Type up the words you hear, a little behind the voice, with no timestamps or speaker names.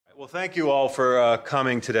Well, thank you all for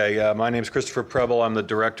coming today. My name is Christopher Preble. I'm the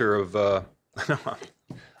director of,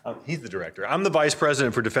 he's the director. I'm the vice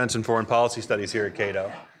president for Defense and Foreign Policy Studies here at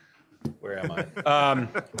Cato. Where am I?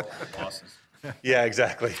 Bosses. Yeah,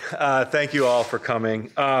 exactly. Thank you all for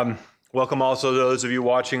coming. Welcome also to those of you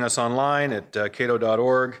watching us online at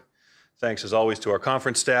cato.org. Thanks as always to our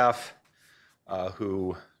conference staff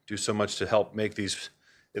who do so much to help make these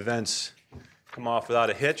events come off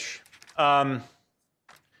without a hitch.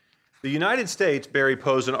 The United States, Barry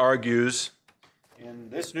Posen argues in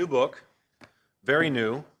this new book, very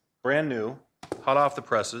new, brand new, hot off the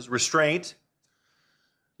presses, Restraint.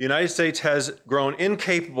 The United States has grown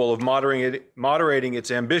incapable of moderating its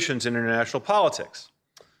ambitions in international politics.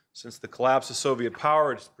 Since the collapse of Soviet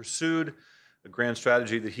power, it has pursued a grand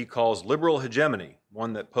strategy that he calls liberal hegemony,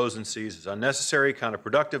 one that Posen sees as unnecessary,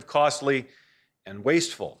 counterproductive, costly, and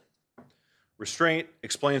wasteful. Restraint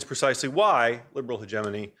explains precisely why liberal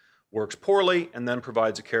hegemony works poorly and then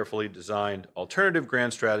provides a carefully designed alternative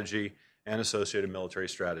grand strategy and associated military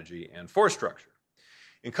strategy and force structure.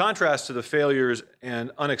 In contrast to the failures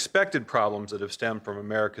and unexpected problems that have stemmed from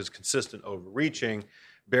America's consistent overreaching,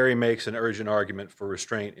 Barry makes an urgent argument for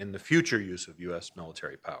restraint in the future use of U.S.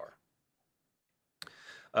 military power.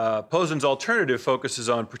 Posen's alternative focuses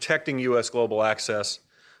on protecting U.S. global access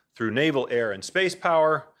through naval, air, and space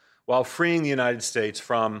power while freeing the United States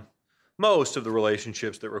from most of the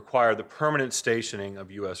relationships that require the permanent stationing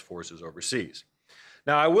of U.S. forces overseas.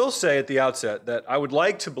 Now, I will say at the outset that I would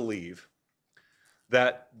like to believe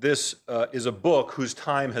that this is a book whose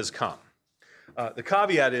time has come. The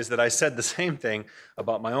caveat is that I said the same thing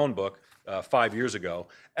about my own book 5 years ago,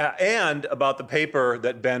 and about the paper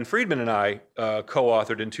that Ben Friedman and I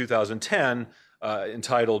co-authored in 2010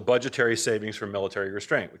 entitled Budgetary Savings from Military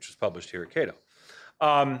Restraint, which was published here at Cato.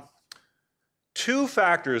 Two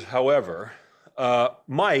factors, however,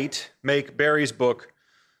 might make Barry's book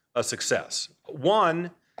a success.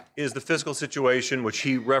 One is the fiscal situation, which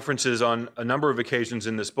he references on a number of occasions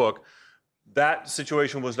in this book. That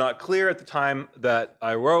situation was not clear at the time that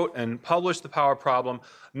I wrote and published The Power Problem,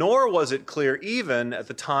 nor was it clear even at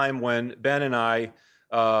the time when Ben and I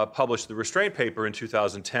published the restraint paper in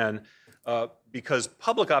 2010, because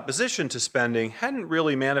public opposition to spending hadn't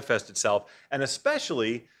really manifested itself, and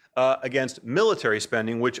especially against military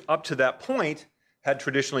spending, which up to that point had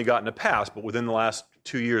traditionally gotten a pass. But within the last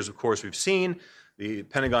 2 years, of course, we've seen the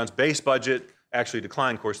Pentagon's base budget actually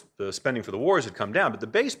declined. Of course, the spending for the wars had come down, but the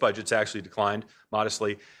base budget's actually declined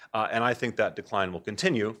modestly, and I think that decline will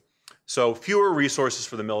continue. So fewer resources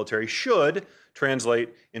for the military should translate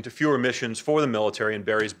into fewer missions for the military, and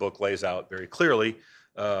Barry's book lays out very clearly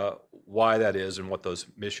why that is and what those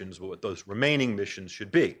missions, what those remaining missions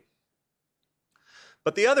should be.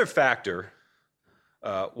 But the other factor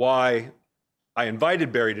why I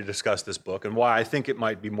invited Barry to discuss this book and why I think it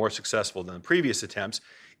might be more successful than the previous attempts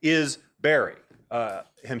is Barry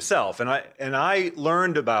himself. And I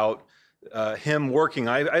learned about him working.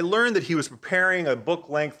 I learned that he was preparing a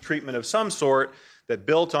book-length treatment of some sort that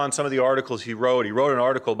built on some of the articles he wrote. He wrote an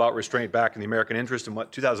article about restraint back in the American Interest in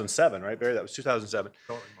 2007, right, Barry? That was 2007.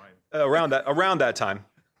 Around that time.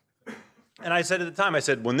 And I said at the time, I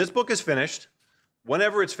said, when this book is finished,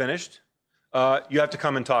 whenever it's finished, you have to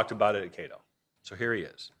come and talk about it at Cato. So here he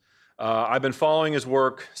is. I've been following his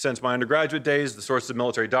work since my undergraduate days. The Sources of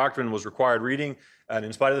Military Doctrine was required reading, and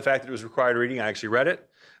in spite of the fact that it was required reading, I actually read it.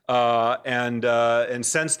 And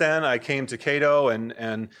since then, I came to Cato,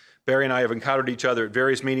 and Barry and I have encountered each other at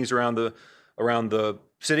various meetings around the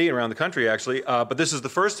city and around the country, actually. But this is the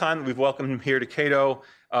first time that we've welcomed him here to Cato,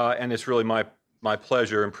 and it's really my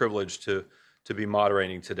pleasure and privilege to be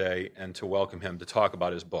moderating today and to welcome him to talk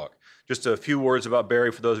about his book. Just a few words about Barry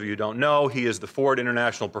for those of you who don't know. He is the Ford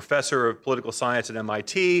International Professor of Political Science at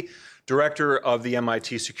MIT, director of the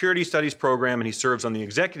MIT Security Studies Program, and he serves on the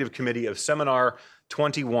executive committee of Seminar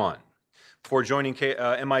 21. Before joining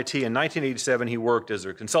MIT in 1987, he worked as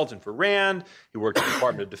a consultant for RAND, he worked at the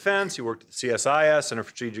Department of Defense, he worked at the CSIS, Center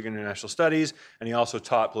for Strategic International Studies, and he also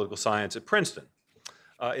taught political science at Princeton.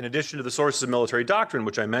 In addition to the Sources of Military Doctrine,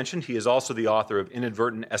 which I mentioned, he is also the author of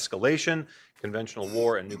Inadvertent Escalation, Conventional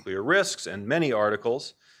War and Nuclear Risks, and many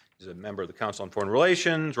articles. He's a member of the Council on Foreign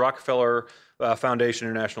Relations, Rockefeller Foundation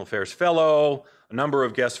International Affairs Fellow, a number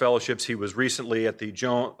of guest fellowships. He was recently at the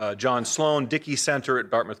John Sloan Dickey Center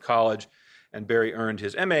at Dartmouth College, and Barry earned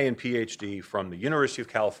his MA and PhD from the University of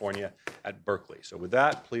California at Berkeley. So with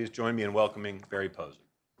that, please join me in welcoming Barry Posen.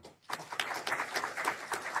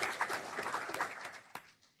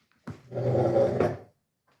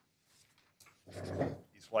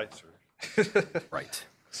 These lights are Right.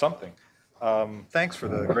 something. Thanks for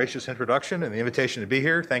the gracious introduction and the invitation to be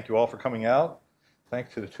here. Thank you all for coming out.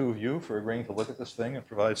 Thanks to the two of you for agreeing to look at this thing and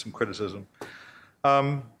provide some criticism.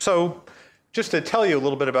 So just to tell you a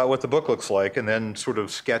little bit about what the book looks like and then sort of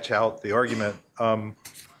sketch out the argument.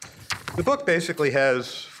 The book basically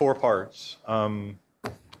has 4 parts.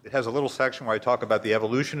 It has a little section where I talk about the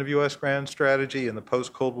evolution of U.S. grand strategy in the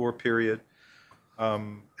post-Cold War period.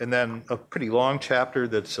 And then a pretty long chapter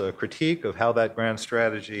that's a critique of how that grand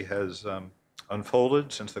strategy has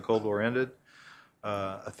unfolded since the Cold War ended.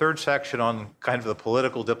 A third section on kind of the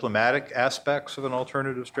political diplomatic aspects of an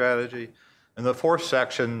alternative strategy. And the fourth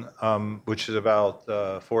section, which is about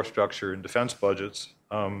force structure and defense budgets.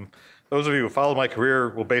 Those of you who follow my career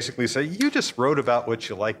will basically say, you just wrote about what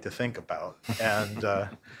you like to think about.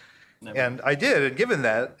 And I did, and given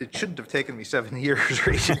that, it shouldn't have taken me 7 years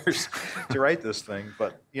or 8 years to write this thing,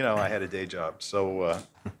 but, you know, I had a day job. So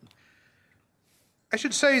I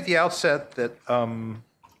should say at the outset that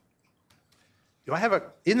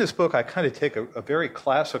in this book, I kind of take a very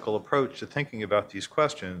classical approach to thinking about these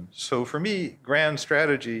questions. So for me, grand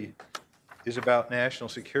strategy is about national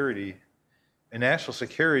security, and national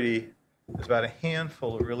security is about a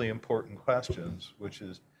handful of really important questions, which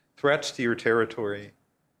is threats to your territory,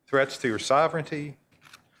 threats to your sovereignty,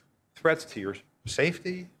 threats to your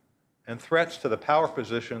safety, and threats to the power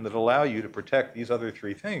position that allow you to protect these other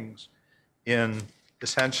 3 things in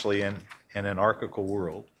essentially an anarchical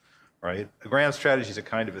world, right? A grand strategy is a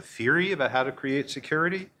kind of a theory about how to create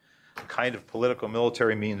security, a kind of political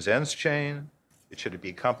military means-ends chain. It should be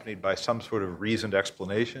accompanied by some sort of reasoned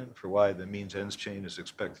explanation for why the means-ends chain is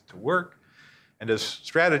expected to work. And as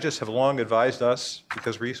strategists have long advised us,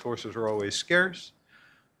 because resources are always scarce,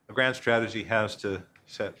 a grand strategy has to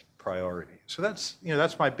set priority. So that's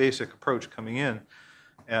my basic approach coming in.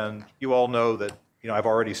 And you all know that I've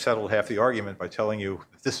already settled half the argument by telling you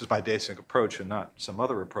that this is my basic approach and not some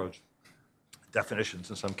other approach. Definitions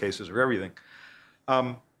in some cases are everything.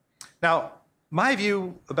 Now, my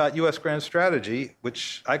view about U.S. grand strategy,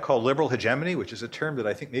 which I call liberal hegemony, which is a term that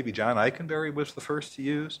I think maybe John Eikenberry was the first to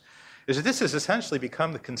use, is that this has essentially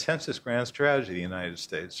become the consensus grand strategy of the United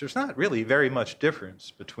States. There's not really very much difference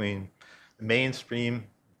between the mainstream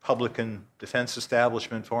Republican defense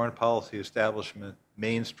establishment, foreign policy establishment,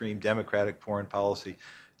 mainstream Democratic foreign policy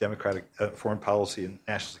and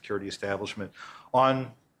national security establishment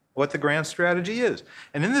on what the grand strategy is.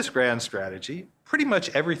 And in this grand strategy, pretty much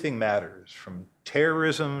everything matters, from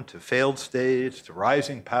terrorism to failed states to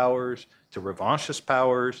rising powers to revanchist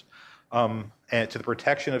powers, and to the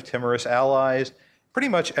protection of timorous allies. Pretty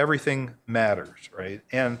much everything matters, right?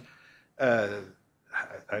 And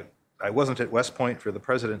I wasn't at West Point for the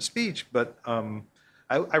president's speech, but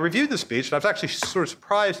I reviewed the speech, and I was actually sort of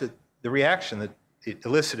surprised at the reaction that it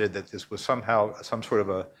elicited, that this was somehow some sort of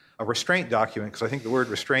a restraint document, because I think the word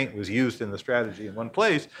restraint was used in the strategy in one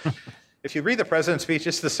place. If you read the president's speech,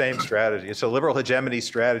 it's the same strategy. It's a liberal hegemony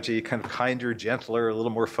strategy, kind of kinder, gentler, a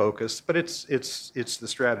little more focused, but it's the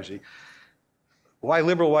strategy. Why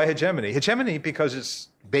liberal? Why hegemony? Hegemony because it's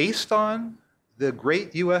based on the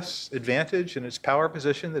great U.S. advantage and its power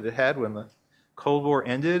position that it had when the Cold War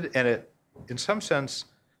ended, and it, in some sense,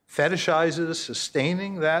 fetishizes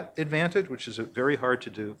sustaining that advantage, which is very hard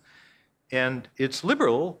to do. And it's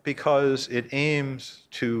liberal because it aims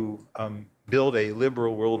to build a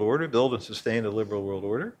liberal world order, build and sustain a liberal world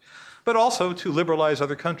order, but also to liberalize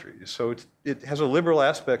other countries. So it has a liberal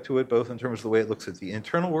aspect to it, both in terms of the way it looks at the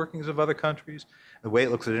internal workings of other countries, the way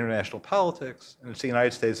it looks at international politics, and it's the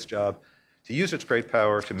United States' job to use its great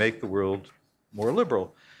power to make the world more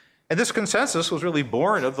liberal. And this consensus was really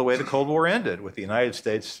born of the way the Cold War ended, with the United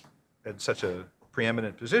States in such a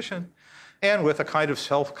preeminent position, and with a kind of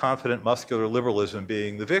self-confident, muscular liberalism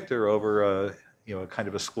being the victor over a kind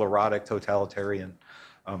of a sclerotic, totalitarian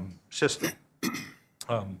system.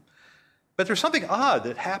 But there's something odd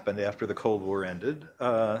that happened after the Cold War ended,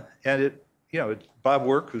 and Bob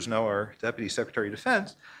Work, who's now our Deputy Secretary of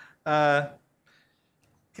Defense,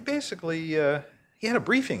 he basically he had a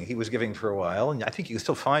briefing he was giving for a while, and I think you can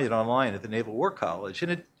still find it online at the Naval War College,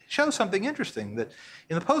 and it shows something interesting, that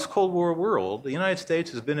in the post-Cold War world, the United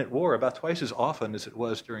States has been at war about twice as often as it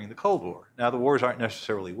was during the Cold War. Now, the wars aren't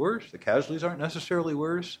necessarily worse. The casualties aren't necessarily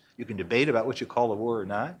worse. You can debate about what you call a war or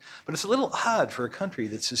not. But it's a little odd for a country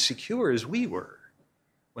that's as secure as we were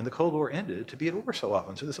when the Cold War ended to be at war so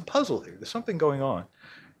often. So there's a puzzle here. There's something going on,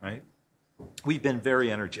 right? We've been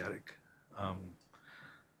very energetic.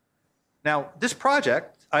 Now, this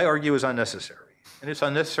project, I argue, is unnecessary. And it's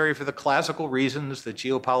unnecessary for the classical reasons that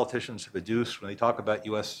geopoliticians have adduced when they talk about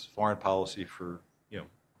U.S. foreign policy for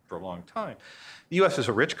for a long time. The U.S. is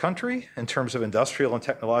a rich country in terms of industrial and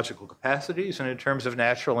technological capacities and in terms of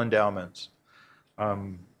natural endowments.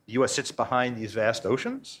 The U.S. sits behind these vast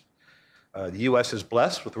oceans. The U.S. is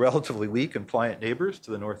blessed with relatively weak and pliant neighbors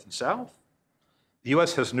to the north and south. The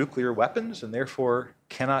U.S. has nuclear weapons and therefore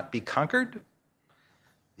cannot be conquered.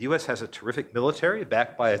 The U.S. has a terrific military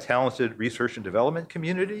backed by a talented research and development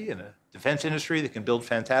community and a defense industry that can build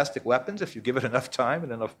fantastic weapons if you give it enough time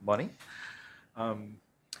and enough money.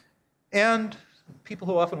 And people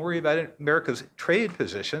who often worry about America's trade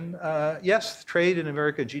position, yes, trade in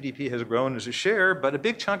American GDP has grown as a share, but a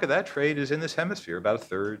big chunk of that trade is in this hemisphere, about a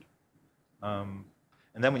third.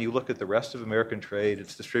 And then when you look at the rest of American trade,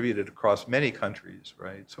 it's distributed across many countries,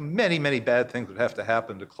 right? So many, many bad things would have to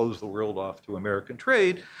happen to close the world off to American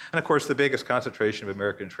trade. And of course, the biggest concentration of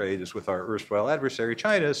American trade is with our erstwhile adversary,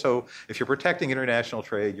 China. So if you're protecting international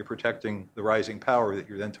trade, you're protecting the rising power that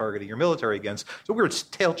you're then targeting your military against. So we're a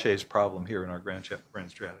tail chase problem here in our grand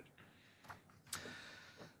strategy.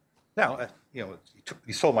 Now, you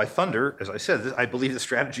stole my thunder. As I said, I believe the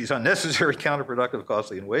strategy is unnecessary, counterproductive,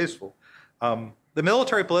 costly, and wasteful. The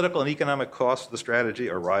military, political, and economic costs of the strategy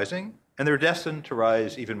are rising, and they're destined to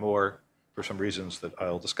rise even more for some reasons that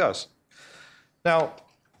I'll discuss. Now,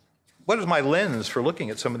 what is my lens for looking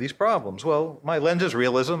at some of these problems? Well, my lens is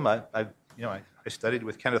realism. I studied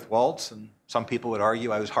with Kenneth Waltz, and some people would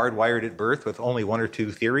argue I was hardwired at birth with only one or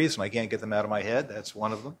two theories, and I can't get them out of my head. That's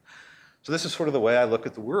one of them. So this is sort of the way I look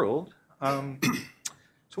at the world. So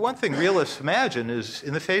one thing realists imagine is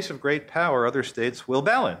in the face of great power, other states will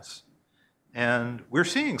balance. And we're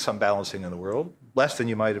seeing some balancing in the world, less than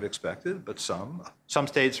you might have expected, but some. Some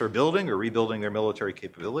states are building or rebuilding their military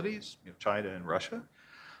capabilities, China and Russia.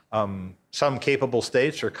 Some capable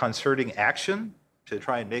states are concerting action to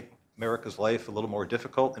try and make America's life a little more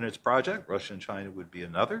difficult in its project. Russia and China would be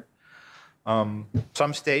another.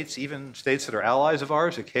 Some states, even states that are allies of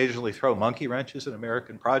ours, occasionally throw monkey wrenches in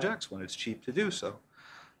American projects when it's cheap to do so.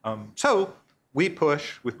 So we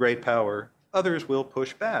push with great power. Others will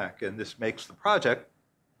push back, and this makes the project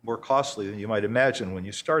more costly than you might imagine when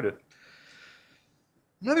you start it.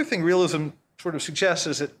 Another thing realism sort of suggests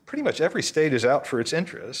is that pretty much every state is out for its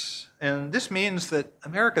interests, and this means that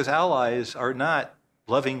America's allies are not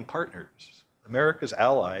loving partners. America's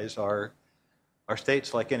allies are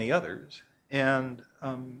states like any others, and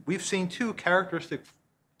we've seen two characteristic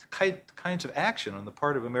kinds of action on the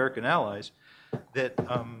part of American allies that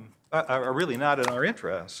are really not in our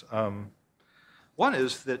interests. One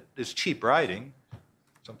is that it's cheap riding,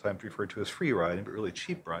 sometimes referred to as free riding, but really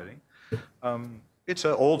cheap riding. It's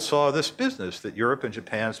an old saw of this business that Europe and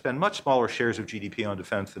Japan spend much smaller shares of GDP on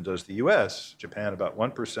defense than does the US. Japan about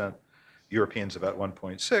 1%, Europeans about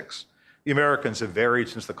 1.6%. The Americans have varied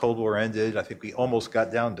since the Cold War ended. I think we almost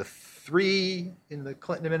got down to 3 in the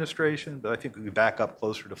Clinton administration, but I think we back up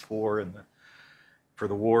closer to 4 for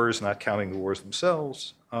the wars, not counting the wars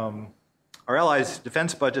themselves. Our allies'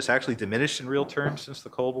 defense budgets actually diminished in real terms since the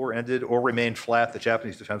Cold War ended or remained flat. The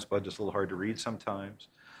Japanese defense budget is a little hard to read sometimes.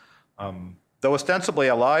 Though ostensibly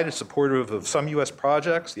allied and supportive of some U.S.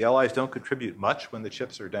 projects, the allies don't contribute much when the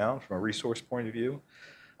chips are down from a resource point of view.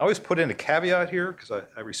 I always put in a caveat here because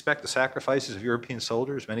I respect the sacrifices of European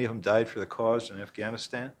soldiers. Many of them died for the cause in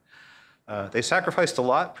Afghanistan. They sacrificed a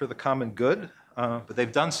lot for the common good, but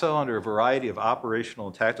they've done so under a variety of operational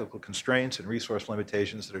and tactical constraints and resource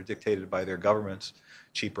limitations that are dictated by their government's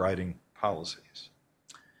cheap riding policies.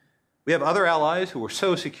 We have other allies who are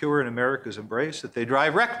so secure in America's embrace that they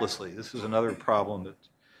drive recklessly. This is another problem that's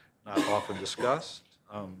not often discussed.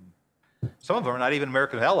 Some of them are not even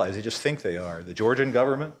American allies, they just think they are. The Georgian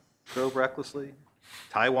government drove recklessly.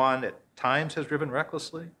 Taiwan at times has driven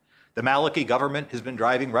recklessly. The Maliki government has been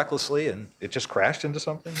driving recklessly, and it just crashed into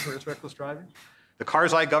something where it's reckless driving. The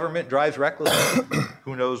Karzai government drives recklessly.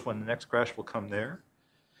 Who knows when the next crash will come there.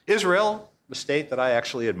 Israel, the state that I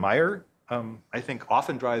actually admire, I think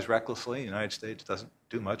often drives recklessly. The United States doesn't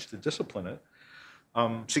do much to discipline it.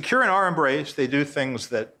 Secure in our embrace, they do things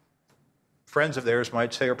that friends of theirs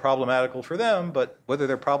might say are problematical for them, but whether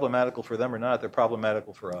they're problematical for them or not, they're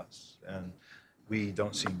problematical for us. And we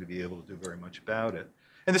don't seem to be able to do very much about it.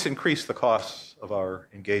 And this increased the costs of our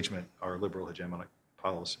engagement, our liberal hegemonic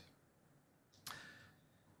policy.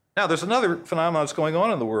 Now, there's another phenomenon that's going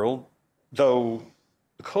on in the world, though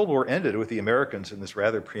the Cold War ended with the Americans in this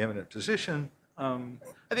rather preeminent position. I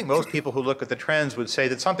think most people who look at the trends would say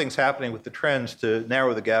that something's happening with the trends to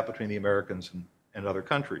narrow the gap between the Americans and other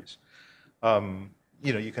countries.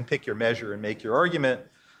 You can pick your measure and make your argument.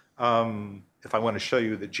 if I want to show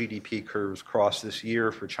you the GDP curves cross this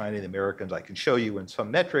year for China and the Americans, I can show you in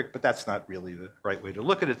some metric, but that's not really the right way to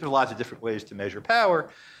look at it. There are lots of different ways to measure power,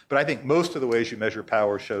 but I think most of the ways you measure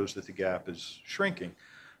power shows that the gap is shrinking.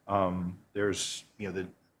 There's, the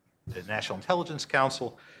National Intelligence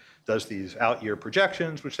Council does these out-year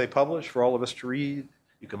projections, which they publish for all of us to read.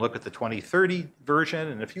 You can look at the 2030 version,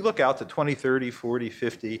 and if you look out to 2030, 40,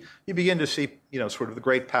 50, you begin to see, sort of the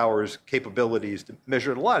great powers' capabilities to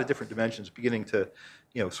measure at a lot of different dimensions beginning to,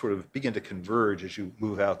 sort of begin to converge as you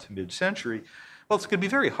move out to mid-century. Well, it's going to be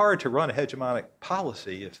very hard to run a hegemonic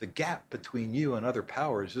policy if the gap between you and other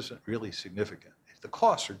powers isn't really significant. If the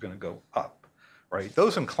costs are going to go up, right?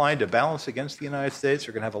 Those inclined to balance against the United States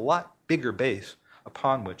are going to have a lot bigger base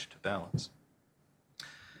upon which to balance.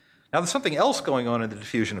 Now, there's something else going on in the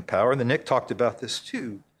diffusion of power, and Nick talked about this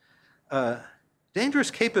too.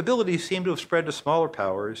 Dangerous capabilities seem to have spread to smaller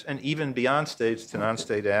powers and even beyond states to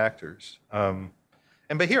non-state actors.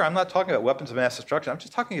 But here, I'm not talking about weapons of mass destruction. I'm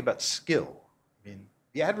just talking about skill. I mean,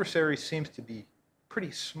 the adversary seems to be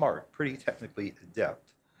pretty smart, pretty technically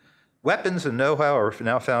adept. Weapons and know-how are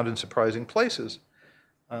now found in surprising places.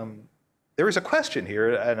 There is a question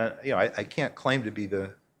here, and I can't claim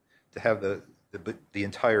to have the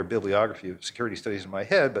entire bibliography of security studies in my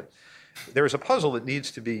head, but there is a puzzle that needs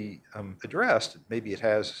to be addressed. Maybe it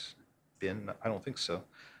has been, I don't think so.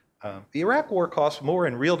 The Iraq War cost more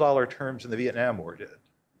in real dollar terms than the Vietnam War did.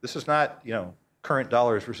 This is not, current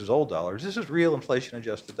dollars versus old dollars. This is real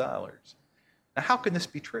inflation-adjusted dollars. Now, how can this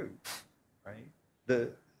be true, right?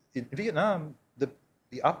 In Vietnam,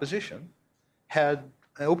 the opposition had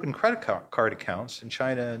open credit card accounts in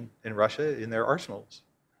China and Russia in their arsenals,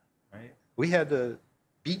 right? We had to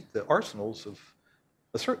beat the arsenals of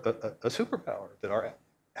a superpower that our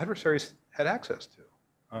adversaries had access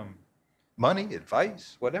to. Money,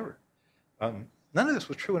 advice, whatever. None of this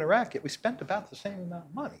was true in Iraq, yet we spent about the same amount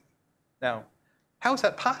of money. Now, how is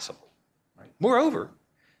that possible? Right? Moreover,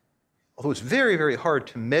 although it's very, very hard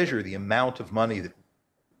to measure the amount of money that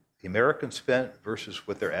the Americans spent versus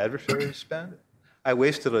what their adversaries spent, I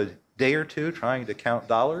wasted a day or two trying to count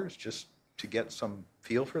dollars just to get some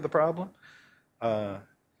feel for the problem.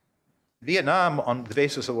 Vietnam, on the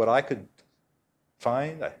basis of what I could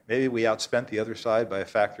find, maybe we outspent the other side by a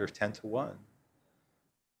factor of 10 to 1.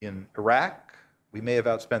 In Iraq, we may have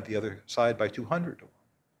outspent the other side by 200 to 1.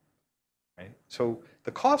 Right? So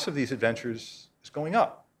the cost of these adventures is going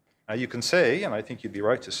up. Now you can say, and I think you'd be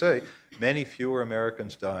right to say, many fewer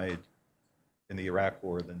Americans died in the Iraq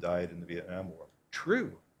War than died in the Vietnam War.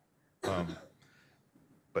 True.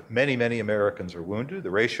 But many, many Americans are wounded. The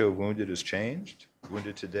ratio of wounded has changed,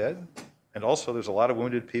 wounded to dead. And also there's a lot of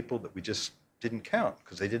wounded people that we just didn't count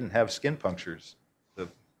because they didn't have skin punctures. The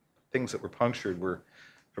things that were punctured were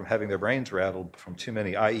from having their brains rattled from too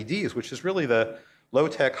many IEDs, which is really the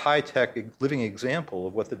low-tech, high-tech living example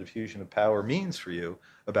of what the diffusion of power means for you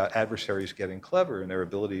about adversaries getting clever and their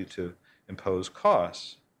ability to impose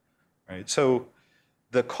costs. Right? So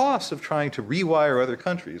the cost of trying to rewire other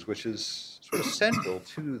countries, which is sort of central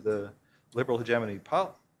to the liberal hegemony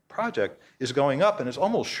project, is going up and is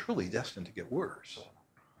almost surely destined to get worse.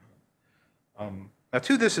 Now,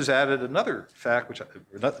 to this is added another fact,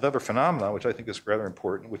 another phenomenon, which I think is rather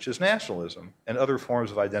important, which is nationalism and other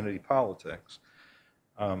forms of identity politics.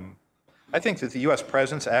 I think that the U.S.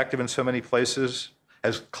 presence, active in so many places,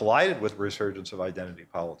 has collided with the resurgence of identity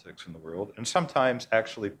politics in the world, and sometimes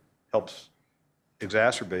actually helps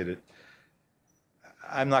exacerbate it.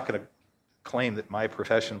 I'm not going to claim that my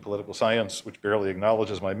profession, political science, which barely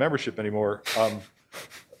acknowledges my membership anymore,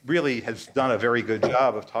 really has done a very good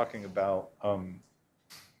job of talking about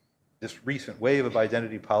this recent wave of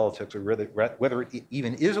identity politics, or whether it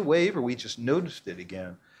even is a wave or we just noticed it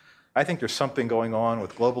again. I think there's something going on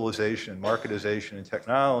with globalization, marketization, and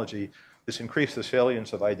technology that's increased the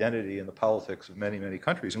salience of identity in the politics of many, many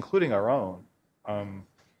countries, including our own.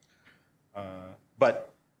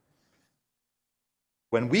 But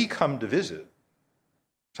when we come to visit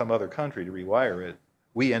some other country to rewire it,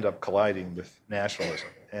 we end up colliding with nationalism.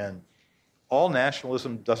 And all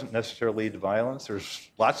nationalism doesn't necessarily lead to violence.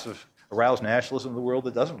 There's lots of aroused nationalism in the world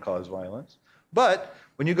that doesn't cause violence. But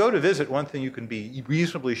when you go to visit, one thing you can be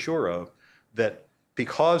reasonably sure of, that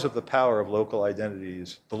because of the power of local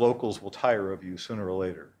identities, the locals will tire of you sooner or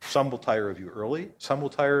later. Some will tire of you early, some will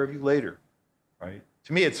tire of you later, right?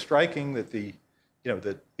 To me, it's striking that the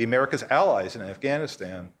America's allies in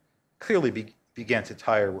Afghanistan clearly began to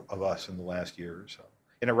tire of us in the last year or so.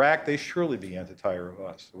 In Iraq, they surely began to tire of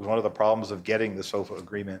us. It was one of the problems of getting the SOFA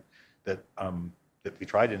agreement that we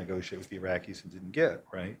tried to negotiate with the Iraqis and didn't get,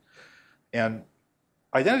 right? And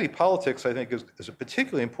identity politics, I think, is a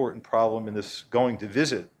particularly important problem in this going to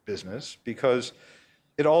visit business because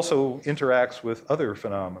it also interacts with other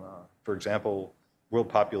phenomena. For example, world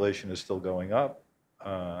population is still going up.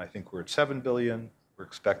 I think we're at 7 billion. We're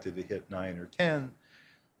expected to hit 9 or 10.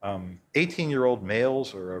 18-year-old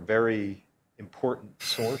males are a very important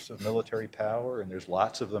source of military power, and there's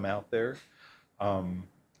lots of them out there.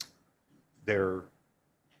 They're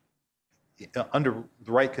under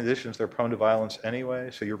the right conditions, they're prone to violence anyway.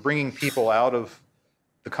 So you're bringing people out of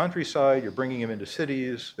the countryside, you're bringing them into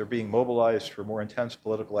cities, they're being mobilized for more intense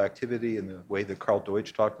political activity in the way that Karl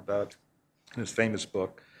Deutsch talked about in his famous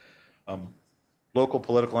book. Local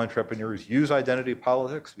political entrepreneurs use identity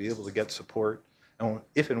politics to be able to get support. And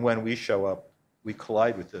if and when we show up, we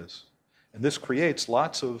collide with this. And this creates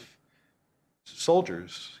lots of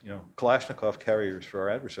soldiers, Kalashnikov carriers for our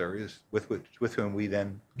adversaries with whom we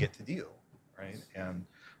then get to deal. Right? And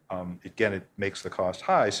again, it makes the cost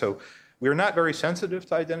high. So we're not very sensitive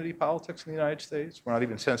to identity politics in the United States. We're not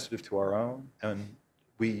even sensitive to our own. And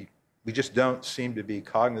we just don't seem to be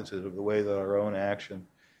cognizant of the way that our own action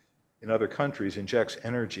in other countries injects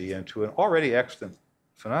energy into an already extant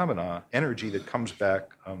phenomena, energy that comes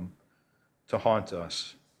back to haunt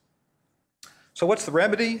us. So what's the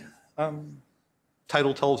remedy?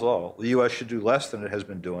 Title tells all. The U.S. should do less than it has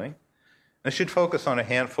been doing. It should focus on a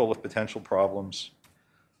handful of potential problems,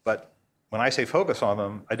 but when I say focus on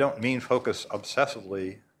them, I don't mean focus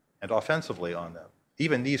obsessively and offensively on them.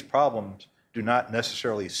 Even these problems do not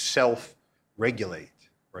necessarily self-regulate,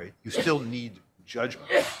 right? You still need judgment.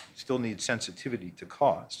 You still need sensitivity to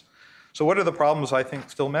cost. So what are the problems I think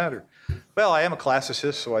still matter? Well, I am a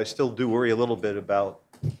classicist, so I still do worry a little bit about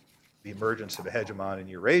the emergence of a hegemon in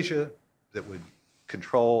Eurasia that would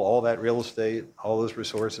control all that real estate, all those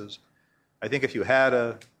resources. I think if you had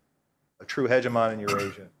a true hegemon in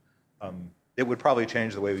Eurasia, it would probably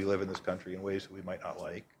change the way we live in this country in ways that we might not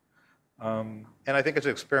like. And I think it's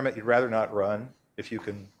an experiment you'd rather not run if you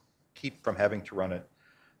can keep from having to run it.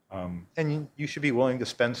 And you should be willing to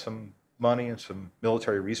spend some money and some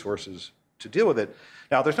military resources to deal with it.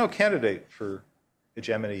 Now, there's no candidate for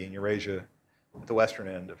hegemony in Eurasia at the western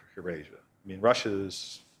end of Eurasia. I mean,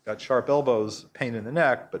 Russia's got sharp elbows, pain in the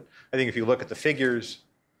neck, but I think if you look at the figures,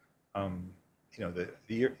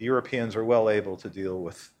 the Europeans are well able to deal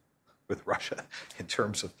with Russia in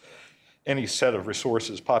terms of any set of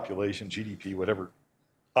resources, population, GDP, whatever.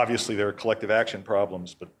 Obviously, there are collective action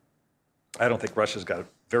problems, but I don't think Russia's got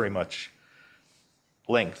very much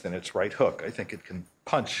length in its right hook. I think it can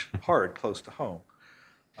punch hard close to home.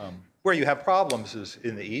 Where you have problems is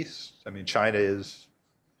in the East. I mean, China its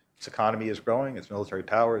economy is growing, its military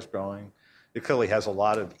power is growing. It clearly has a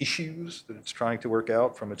lot of issues that it's trying to work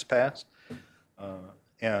out from its past,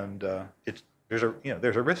 there's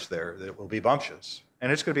a risk there that it will be bumptious,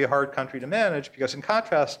 and it's going to be a hard country to manage because, in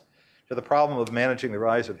contrast to the problem of managing the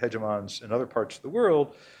rise of hegemons in other parts of the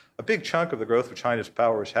world, a big chunk of the growth of China's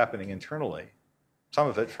power is happening internally. Some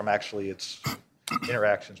of it from actually its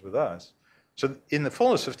interactions with us. So, in the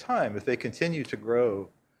fullness of time, if they continue to grow,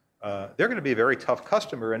 they're going to be a very tough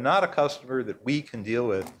customer, and not a customer that we can deal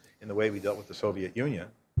with in the way we dealt with the Soviet Union.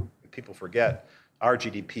 People forget our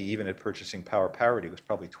GDP, even at purchasing power parity, was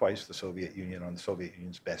probably twice the Soviet Union on the Soviet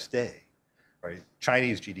Union's best day. Right?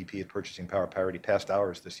 Chinese GDP at purchasing power parity passed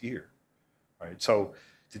ours this year. Right? So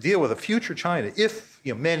to deal with a future China, if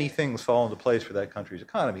many things fall into place for that country's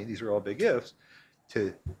economy, these are all big ifs,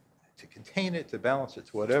 to contain it, to balance it,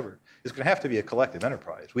 to whatever, it's going to have to be a collective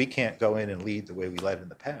enterprise. We can't go in and lead the way we led in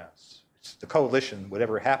the past. It's the coalition,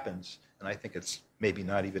 whatever happens, and I think it's maybe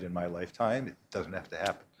not even in my lifetime. It doesn't have to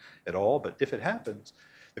happen at all, but if it happens,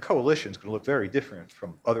 the coalition is going to look very different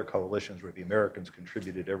from other coalitions where the Americans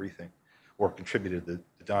contributed everything or contributed the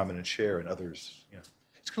dominant share and others.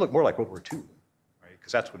 It's going to look more like World War II, right?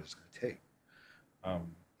 Because that's what it's going to take.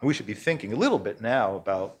 And we should be thinking a little bit now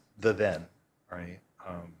about the then, right?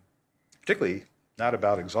 Particularly not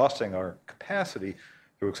about exhausting our capacity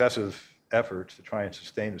through excessive efforts to try and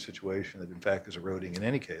sustain a situation that in fact is eroding in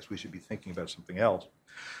any case. We should be thinking about something else.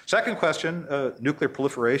 Second question, nuclear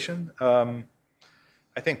proliferation.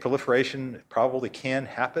 I think proliferation probably can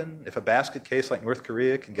happen. If a basket case like North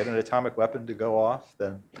Korea can get an atomic weapon to go off,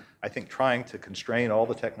 then I think trying to constrain all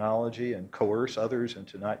the technology and coerce others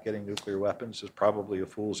into not getting nuclear weapons is probably a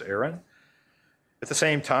fool's errand. At the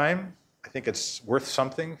same time, I think it's worth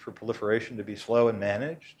something for proliferation to be slow and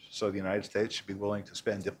managed, so the United States should be willing to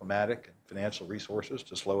spend diplomatic and financial resources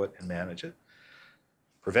to slow it and manage it.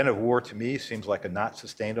 Preventive war, to me, seems like a not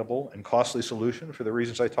sustainable and costly solution for the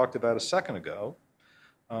reasons I talked about a second ago.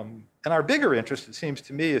 And our bigger interest, it seems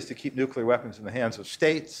to me, is to keep nuclear weapons in the hands of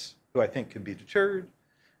states who I think can be deterred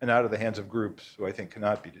and out of the hands of groups who I think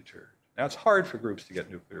cannot be deterred. Now, it's hard for groups to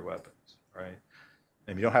get nuclear weapons, right?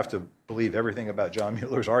 And you don't have to believe everything about John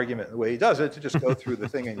Mueller's argument the way he does it, to just go through the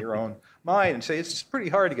thing in your own mind and say it's pretty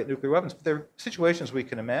hard to get nuclear weapons, but there are situations we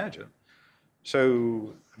can imagine.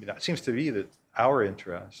 So, I mean, it seems to me that our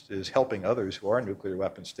interest is helping others who are nuclear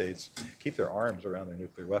weapon states keep their arms around their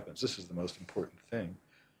nuclear weapons. This is the most important thing.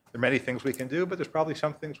 There are many things we can do, but there's probably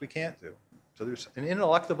some things we can't do. So there's an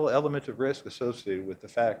ineluctable element of risk associated with the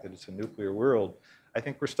fact that it's a nuclear world. I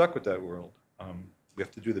think we're stuck with that world. We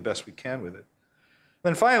have to do the best we can with it.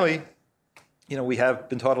 Then finally, we have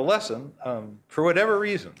been taught a lesson for whatever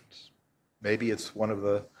reasons. Maybe it's one of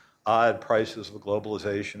the odd prices of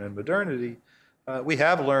globalization and modernity. We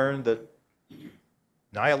have learned that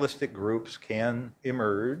nihilistic groups can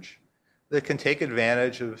emerge that can take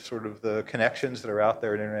advantage of sort of the connections that are out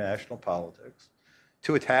there in international politics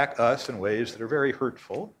to attack us in ways that are very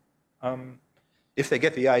hurtful, if they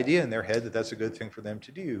get the idea in their head that that's a good thing for them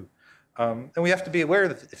to do. And we have to be aware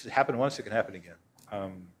that if it happened once, it can happen again.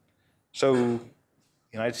 So the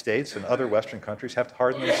United States and other Western countries have to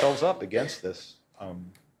harden themselves up against this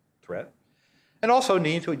threat, and also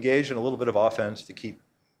need to engage in a little bit of offense to keep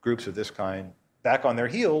groups of this kind back on their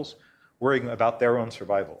heels, worrying about their own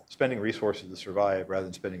survival, spending resources to survive rather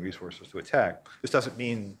than spending resources to attack. This doesn't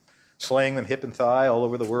mean slaying them hip and thigh all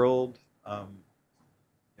over the world.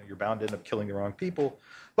 You're bound to end up killing the wrong people.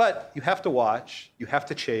 But you have to watch, you have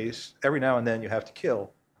to chase, every now and then you have to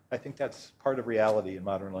kill. I think that's part of reality in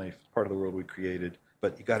modern life, part of the world we created,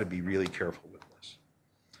 but you got to be really careful with this.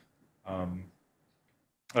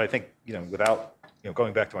 But I think, without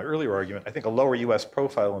going back to my earlier argument, I think a lower U.S.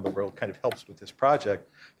 profile in the world kind of helps with this project,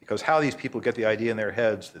 because how these people get the idea in their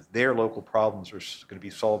heads that their local problems are going to be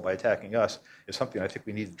solved by attacking us is something I think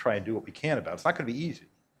we need to try and do what we can about. It's not going to be easy,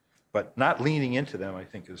 but not leaning into them, I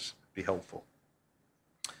think, be helpful.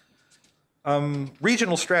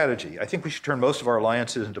 Regional strategy. I think we should turn most of our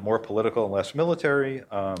alliances into more political and less military.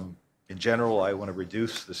 In general, I want to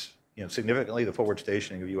reduce this, significantly the forward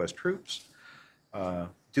stationing of U.S. troops.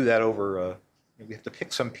 Do that over. We have to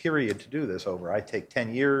pick some period to do this over. I take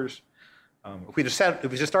 10 years. If we just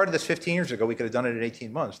started this 15 years ago, we could have done it in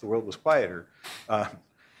 18 months. The world was quieter. But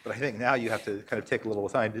I think now you have to kind of take a little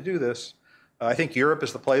time to do this. I think Europe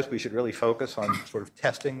is the place we should really focus on sort of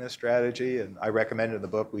testing this strategy. And I recommend in the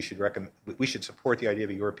book we should support the idea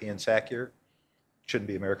of a European SACEUR. It shouldn't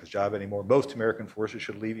be America's job anymore. Most American forces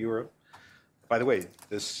should leave Europe. By the way,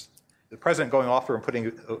 the president going off and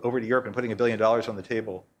putting over to Europe and putting $1 billion on the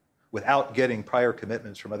table without getting prior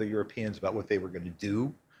commitments from other Europeans about what they were going to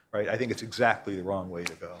do, right? I think it's exactly the wrong way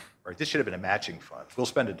to go, right? This should have been a matching fund. We'll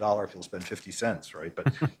spend $1 if you'll spend 50 cents, right?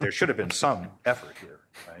 But there should have been some effort here,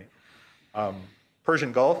 right?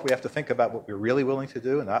 Persian Gulf, we have to think about what we're really willing to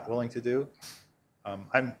do and not willing to do.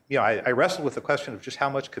 I wrestled with the question of just how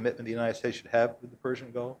much commitment the United States should have with the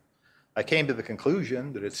Persian Gulf. I came to the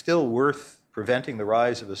conclusion that it's still worth preventing the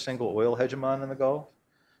rise of a single oil hegemon in the Gulf,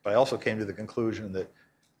 but I also came to the conclusion that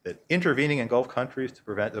intervening in Gulf countries to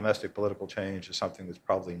prevent domestic political change is something that's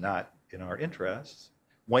probably not in our interests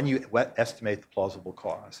when you estimate the plausible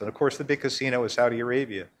costs. And of course, the big casino is Saudi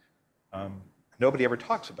Arabia. Nobody ever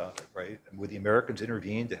talks about it, right? And would the Americans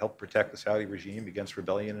intervene to help protect the Saudi regime against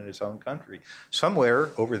rebellion in its own country? Somewhere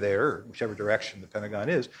over there, whichever direction the Pentagon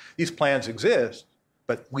is, these plans exist,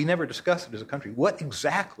 but we never discuss it as a country. What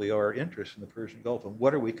exactly are our interests in the Persian Gulf, and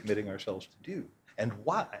what are we committing ourselves to do, and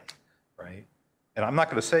why, right? And I'm not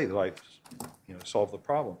going to say that I solve the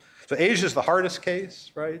problem. So Asia is the hardest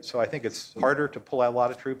case, right? So I think it's harder to pull out a lot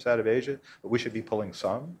of troops out of Asia, but we should be pulling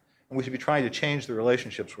some. And we should be trying to change the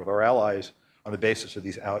relationships with our allies on the basis of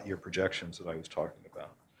these out-year projections that I was talking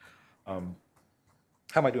about. How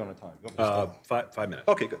am I doing on time? You want me to stop? 5 minutes.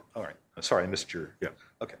 Okay, good. All right. Sorry, I missed your... Yeah.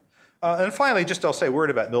 Okay. And finally, I'll say a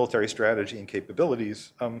word about military strategy and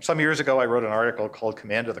capabilities. Some years ago, I wrote an article called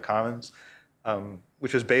Command of the Commons,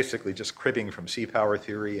 which was basically just cribbing from sea power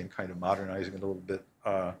theory and kind of modernizing it a little bit.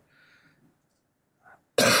 I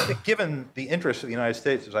think given the interests of the United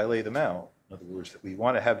States as I lay them out, in other words, that we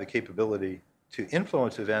want to have the capability to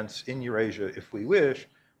influence events in Eurasia if we wish,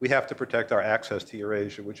 we have to protect our access to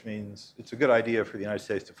Eurasia, which means it's a good idea for the United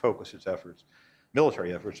States to focus its efforts,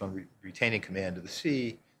 military efforts, on retaining command of the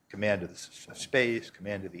sea, command of the space,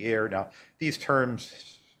 command of the air. Now, these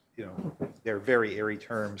terms, they're very airy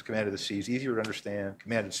terms. Command of the sea is easier to understand.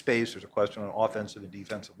 Command of space, there's a question on offensive and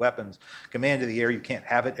defensive weapons. Command of the air, you can't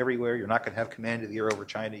have it everywhere. You're not going to have command of the air over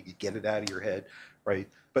China. You get it out of your head, right?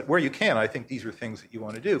 But where you can, I think these are things that you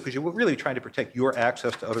want to do, because you're really trying to protect your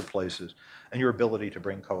access to other places and your ability to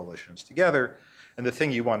bring coalitions together. And the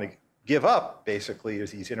thing you want to give up, basically,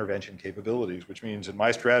 is these intervention capabilities, which means in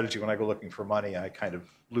my strategy, when I go looking for money, I kind of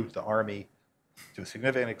loot the Army to a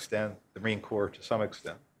significant extent, the Marine Corps to some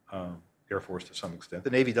extent, Air Force to some extent. The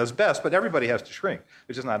Navy does best, but everybody has to shrink.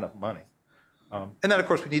 There's just not enough money. And then, of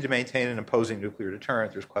course, we need to maintain an imposing nuclear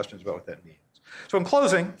deterrent. There's questions about what that means. So in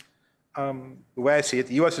closing, the way I see it,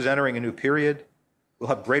 the U.S. is entering a new period. We'll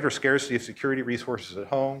have greater scarcity of security resources at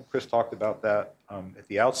home. Chris talked about that at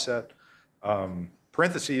the outset.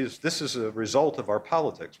 Parentheses, this is a result of our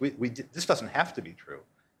politics. This doesn't have to be true.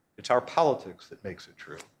 It's our politics that makes it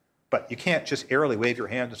true. But you can't just airily wave your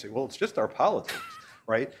hand and say, well, it's just our politics,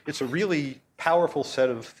 right? It's a really powerful set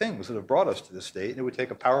of things that have brought us to this state, and it would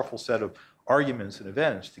take a powerful set of arguments and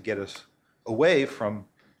events to get us away from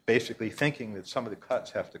basically thinking that some of the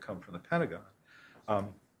cuts have to come from the Pentagon.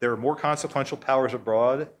 There are more consequential powers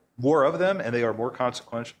abroad, more of them, and they are more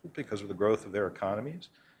consequential because of the growth of their economies.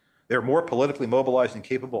 There are more politically mobilized and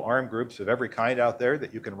capable armed groups of every kind out there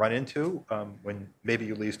that you can run into when maybe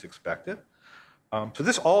you least expect it. So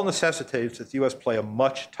this all necessitates that the U.S. play a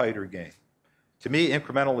much tighter game. To me,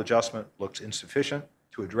 incremental adjustment looks insufficient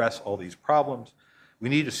to address all these problems. We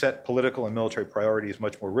need to set political and military priorities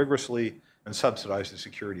much more rigorously and subsidize the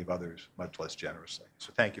security of others much less generously.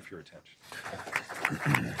 So thank you for your attention.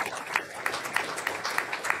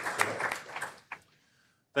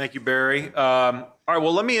 Thank you, Barry. All right,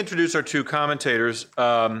 well, let me introduce our two commentators.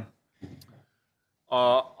 On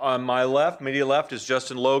my left, immediate left, is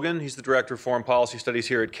Justin Logan. He's the Director of Foreign Policy Studies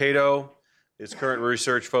here at Cato. His current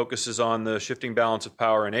research focuses on the shifting balance of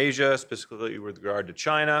power in Asia, specifically with regard to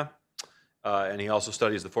China. And he also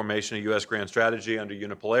studies the formation of U.S. grand strategy under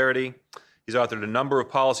unipolarity. He's authored a number of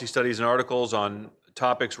policy studies and articles on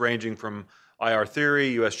topics ranging from IR theory,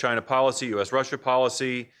 U.S.-China policy, U.S.-Russia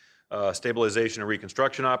policy, stabilization and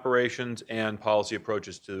reconstruction operations, and policy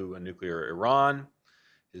approaches to a nuclear Iran.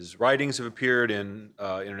 His writings have appeared in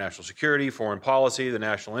International Security, Foreign Policy, The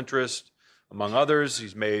National Interest, among others.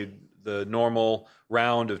 He's made the normal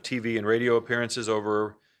round of TV and radio appearances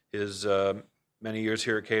over his many years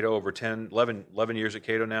here at Cato, over 11 years at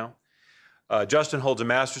Cato now. Justin holds a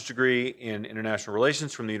master's degree in international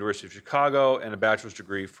relations from the University of Chicago and a bachelor's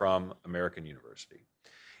degree from American University.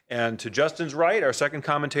 And to Justin's right, our second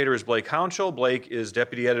commentator is Blake Hounshell. Blake is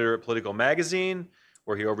deputy editor at Political Magazine,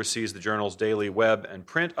 where he oversees the journal's daily web and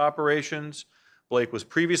print operations. Blake was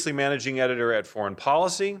previously managing editor at Foreign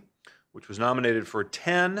Policy, which was nominated for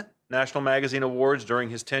 10 National Magazine Awards during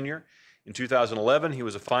his tenure. In 2011, he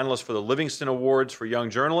was a finalist for the Livingston Awards for Young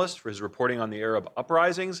Journalists for his reporting on the Arab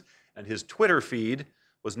uprisings, and his Twitter feed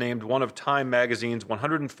was named one of Time Magazine's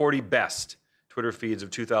 140 best Twitter feeds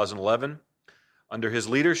of 2011. Under his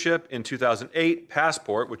leadership in 2008,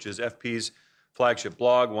 Passport, which is FP's flagship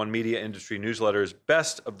blog, won Media Industry Newsletter's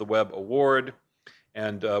Best of the Web Award.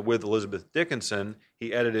 And with Elizabeth Dickinson,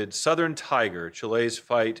 he edited Southern Tiger, Chile's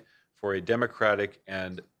Fight for a Democratic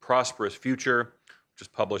and Prosperous Future, which was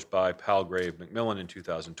published by Palgrave Macmillan in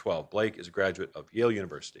 2012. Blake is a graduate of Yale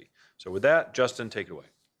University. So with that, Justin, take it away.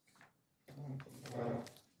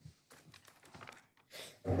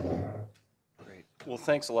 Well,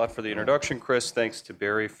 thanks a lot for the introduction, Chris. Thanks to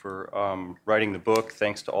Barry for writing the book.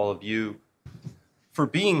 Thanks to all of you for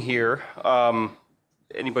being here.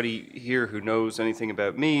 Anybody here who knows anything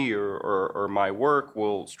about me or my work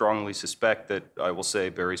will strongly suspect that I will say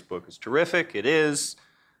Barry's book is terrific. It is.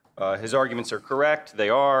 His arguments are correct. They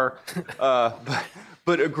are.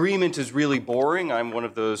 But agreement is really boring. I'm one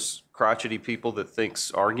of those crotchety people that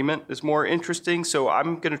thinks argument is more interesting. So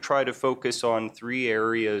I'm going to try to focus on three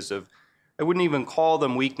areas of, I wouldn't even call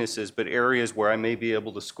them weaknesses, but areas where I may be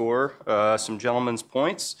able to score some gentlemen's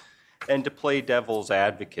points and to play devil's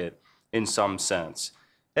advocate in some sense.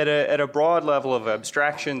 At a broad level of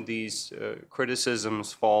abstraction, these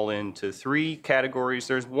criticisms fall into three categories.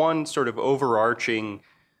 There's one sort of overarching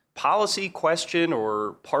policy question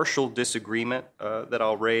or partial disagreement that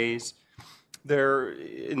I'll raise. There,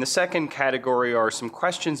 in the second category, are some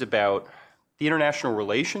questions about the international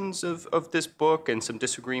relations of this book and some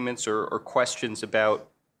disagreements or questions about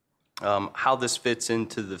how this fits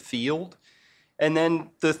into the field. And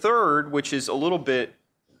then the third, which is a little bit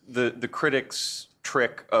the critic's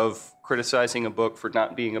trick of criticizing a book for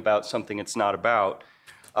not being about something it's not about,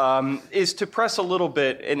 is to press a little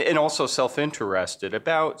bit, and also self-interested,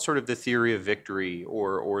 about sort of the theory of victory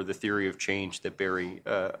or the theory of change that Barry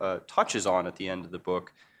touches on at the end of the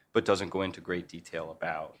book, but doesn't go into great detail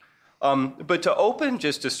about. But to open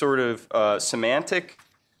just a sort of semantic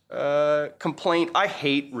complaint, I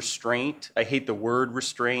hate restraint. I hate the word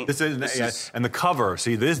restraint. This is and the cover.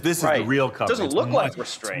 See, this is right. the real cover. It doesn't look like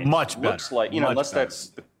restraint. Much better. It looks like, much unless better. that's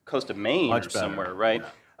the coast of Maine much or better. somewhere, right?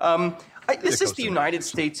 This is the United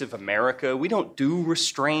States of America. We don't do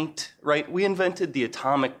restraint, right? We invented the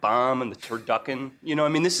atomic bomb and the turducken. I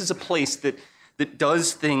mean, this is a place that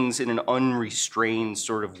does things in an unrestrained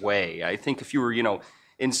sort of way. I think if you were,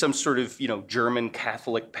 in some sort of, German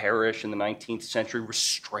Catholic parish in the 19th century,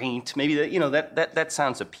 restraint, maybe that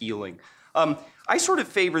sounds appealing. I sort of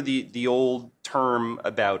favor the old term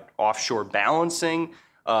about offshore balancing.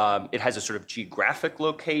 It has a sort of geographic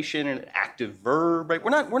location and an active verb, right?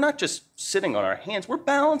 We're not just sitting on our hands. We're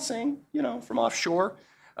balancing, from offshore.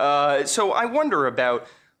 So I wonder about,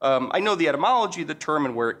 I know the etymology of the term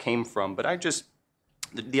and where it came from, but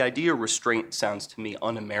the idea of restraint sounds to me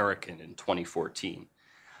un-American in 2014.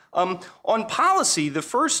 On policy, the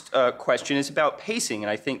first question is about pacing, and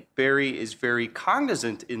I think Barry is very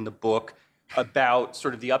cognizant in the book about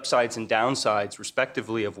sort of the upsides and downsides,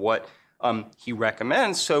 respectively, of what he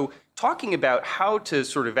recommends. So talking about how to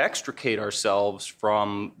sort of extricate ourselves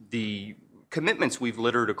from the commitments we've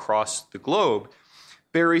littered across the globe,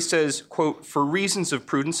 Barry says, quote, "For reasons of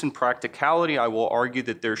prudence and practicality, I will argue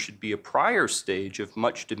that there should be a prior stage of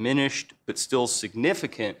much diminished but still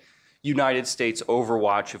significant United States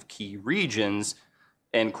overwatch of key regions,"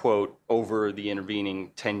 end quote, over the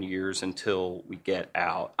intervening 10 years until we get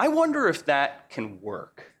out. I wonder if that can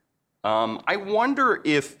work. I wonder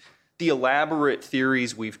if the elaborate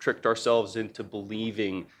theories we've tricked ourselves into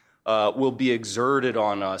believing will be exerted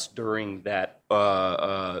on us during that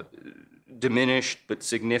diminished but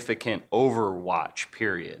significant overwatch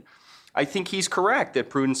period. I think he's correct that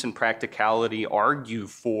prudence and practicality argue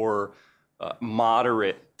for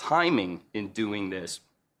moderate timing in doing this.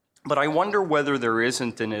 But I wonder whether there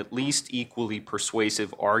isn't an at least equally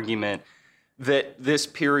persuasive argument that this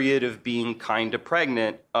period of being kind of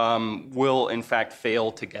pregnant will in fact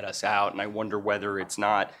fail to get us out. And I wonder whether it's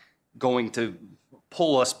not going to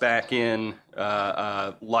pull us back in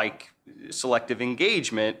like selective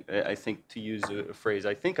engagement. I think, to use a phrase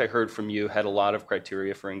I think I heard from you, had a lot of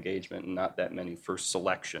criteria for engagement and not that many for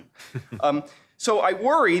selection. So I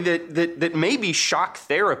worry that maybe shock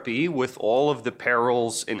therapy, with all of the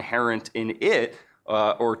perils inherent in it,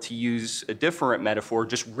 or to use a different metaphor,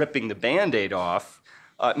 just ripping the Band-Aid off,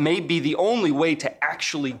 may be the only way to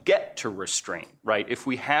actually get to restraint, right? If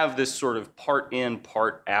we have this sort of part in,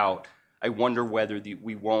 part out, I wonder whether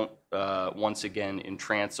we won't once again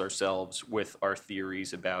entrance ourselves with our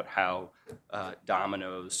theories about how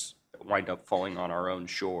dominoes wind up falling on our own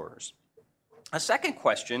shores. A second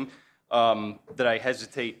question that I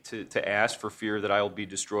hesitate to ask for fear that I will be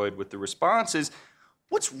destroyed with the response is,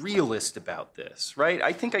 what's realist about this, right?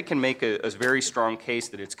 I think I can make a very strong case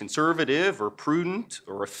that it's conservative or prudent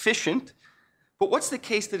or efficient, but what's the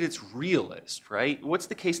case that it's realist, right? What's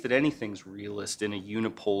the case that anything's realist in a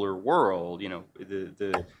unipolar world?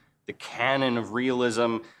 The canon of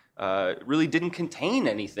realism really didn't contain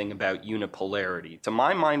anything about unipolarity. To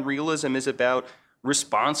my mind, realism is about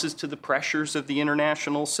responses to the pressures of the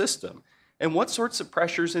international system. And what sorts of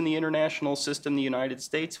pressures in the international system the United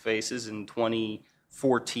States faces in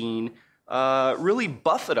 2014 really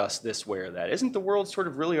buffet us this way or that? Isn't the world sort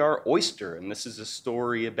of really our oyster? And this is a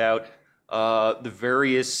story about the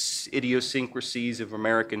various idiosyncrasies of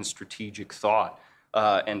American strategic thought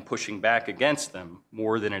and pushing back against them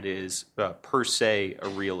more than it is per se a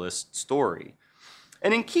realist story.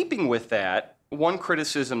 And in keeping with that, one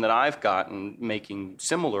criticism that I've gotten making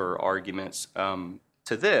similar arguments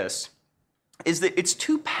to this is that it's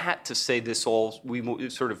too pat to say this all we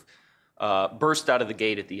sort of burst out of the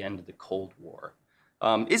gate at the end of the Cold War.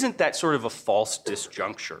 Isn't that sort of a false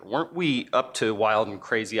disjuncture? Weren't we up to wild and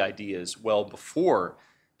crazy ideas well before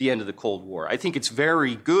the end of the Cold War? I think it's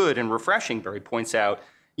very good and refreshing, Barry points out,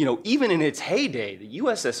 even in its heyday, the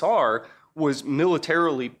USSR was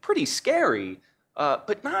militarily pretty scary,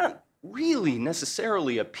 but not really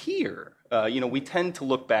necessarily a peer. We tend to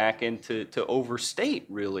look back and to overstate,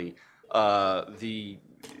 really, the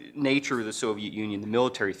nature of the Soviet Union, the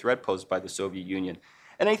military threat posed by the Soviet Union.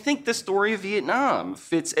 And I think the story of Vietnam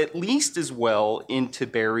fits at least as well into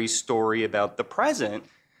Barry's story about the present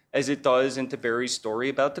as it does into Barry's story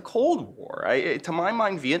about the Cold War. To my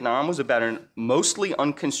mind, Vietnam was about a mostly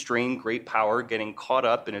unconstrained great power getting caught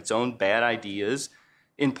up in its own bad ideas,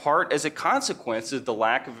 in part as a consequence of the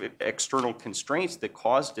lack of external constraints that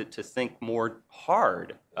caused it to think more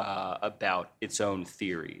hard about its own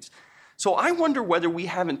theories. So I wonder whether we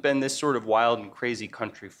haven't been this sort of wild and crazy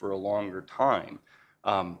country for a longer time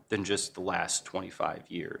than just the last 25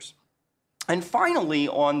 years. And finally,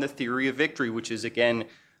 on the theory of victory, which is, again,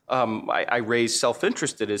 I raise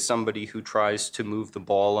self-interested as somebody who tries to move the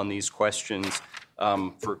ball on these questions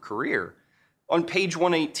for a career. On page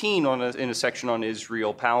 118, in a section on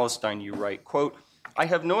Israel-Palestine, you write, quote, "I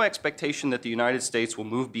have no expectation that the United States will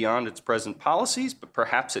move beyond its present policies, but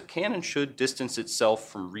perhaps it can and should distance itself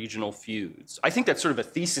from regional feuds." I think that's sort of a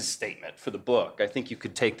thesis statement for the book. I think you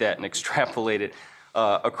could take that and extrapolate it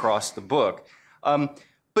across the book.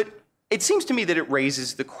 But it seems to me that it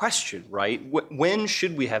raises the question, right? When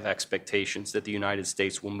should we have expectations that the United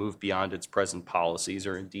States will move beyond its present policies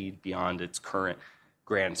or indeed beyond its current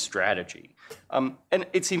grand strategy? And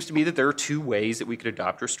it seems to me that there are two ways that we could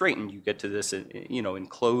adopt restraint, and you get to this, in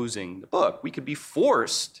closing the book. We could be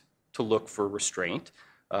forced to look for restraint,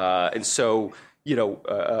 and so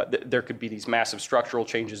there could be these massive structural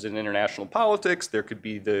changes in international politics. There could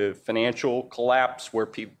be the financial collapse where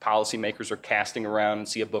policymakers are casting around and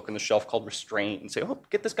see a book on the shelf called Restraint and say, "Oh,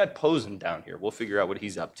 get this guy Posen down here. We'll figure out what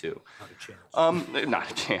he's up to." Not a chance.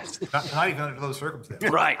 Not a chance. Not even under those circumstances.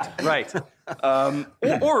 Right.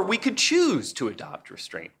 Or we could choose to adopt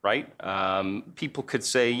restraint, right? People could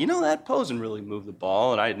say, that Posen really moved the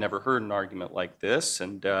ball, and I had never heard an argument like this,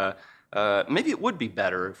 and maybe it would be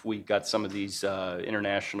better if we got some of these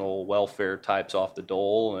international welfare types off the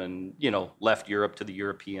dole and, left Europe to the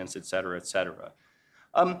Europeans, et cetera, et cetera.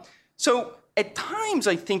 So at times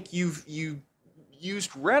I think you've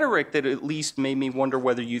used rhetoric that at least made me wonder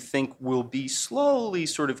whether you think we'll be slowly,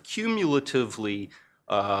 sort of cumulatively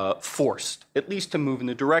forced, at least to move in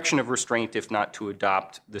the direction of restraint, if not to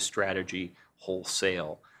adopt the strategy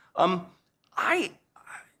wholesale.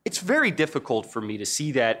 It's very difficult for me to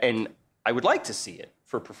see that, and I would like to see it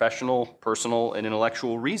for professional, personal, and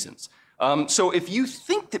intellectual reasons. So if you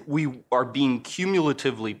think that we are being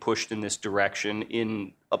cumulatively pushed in this direction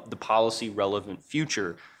in the policy-relevant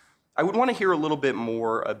future, I would want to hear a little bit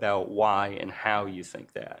more about why and how you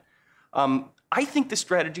think that. I think the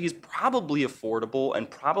strategy is probably affordable and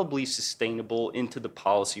probably sustainable into the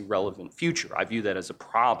policy-relevant future. I view that as a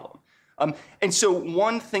problem. And so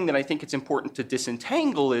one thing that I think it's important to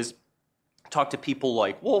disentangle is talk to people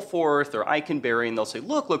like Woolforth or Eikenberry, and they'll say,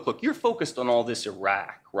 look, you're focused on all this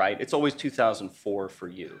Iraq, right? It's always 2004 for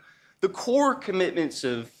you. The core commitments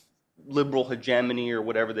of liberal hegemony or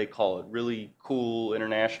whatever they call it, really cool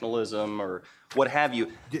internationalism or what have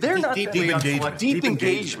you, they're not deep engagement. Deep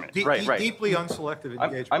engagement. Right. Deeply unselective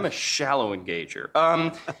engagement. I'm a shallow engager.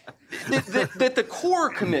 That the core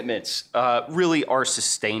commitments really are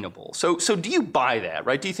sustainable. So do you buy that,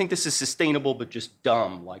 right? Do you think this is sustainable but just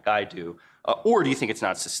dumb like I do? Or do you think it's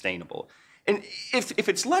not sustainable? And if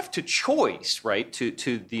it's left to choice, right,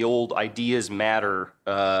 to the old ideas matter,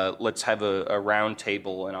 let's have a round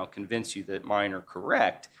table and I'll convince you that mine are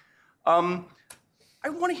correct, I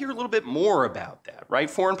want to hear a little bit more about that, right?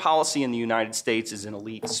 Foreign policy in the United States is an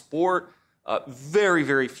elite sport. Very,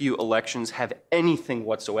 very few elections have anything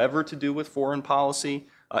whatsoever to do with foreign policy,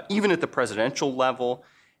 even at the presidential level.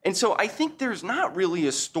 And so I think there's not really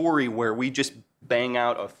a story where we just bang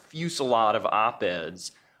out a fusillade of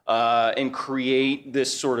op-eds and create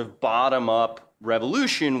this sort of bottom-up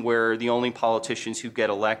revolution where the only politicians who get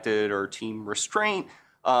elected are Team Restraint,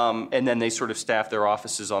 and then they sort of staff their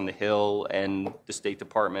offices on the Hill and the State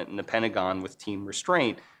Department and the Pentagon with Team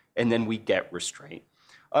Restraint, and then we get restraint.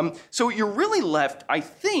 So you're really left, I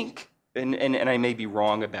think, and I may be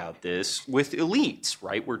wrong about this, with elites,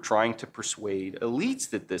 right? We're trying to persuade elites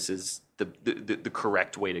that this is the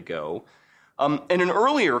correct way to go. In an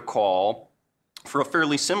earlier call for a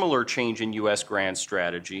fairly similar change in U.S. grand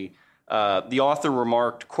strategy, the author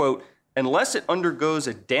remarked, quote, "Unless it undergoes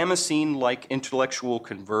a Damascene-like intellectual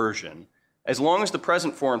conversion, as long as the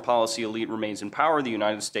present foreign policy elite remains in power, the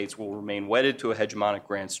United States will remain wedded to a hegemonic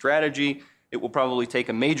grand strategy. It will probably take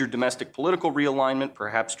a major domestic political realignment,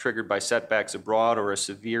 perhaps triggered by setbacks abroad or a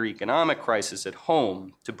severe economic crisis at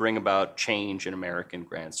home, to bring about change in American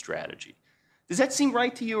grand strategy." Does that seem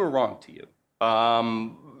right to you or wrong to you?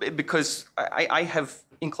 Because I have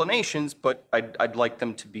inclinations, but I'd like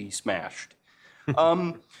them to be smashed.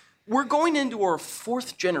 We're going into our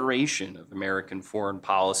fourth generation of American foreign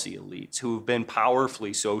policy elites who have been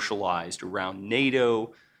powerfully socialized around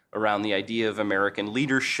NATO, around the idea of American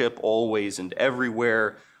leadership always and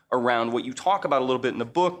everywhere, around what you talk about a little bit in the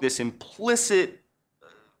book, this implicit,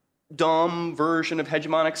 dumb version of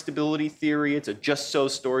hegemonic stability theory. It's a just-so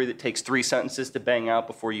story that takes 3 sentences to bang out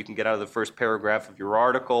before you can get out of the first paragraph of your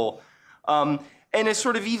article. And a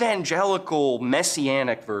sort of evangelical,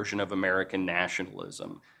 messianic version of American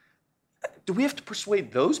nationalism. Do we have to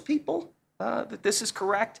persuade those people that this is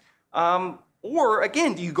correct? Or,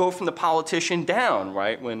 again, do you go from the politician down,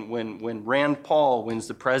 right? When Rand Paul wins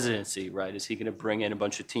the presidency, right, is he going to bring in a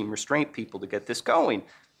bunch of Team Restraint people to get this going?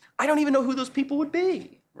 I don't even know who those people would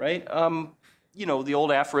be, right? the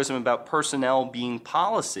old aphorism about personnel being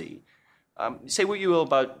policy. Say what you will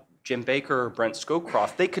about Jim Baker or Brent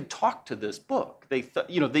Scowcroft, they could talk to this book.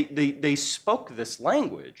 They spoke this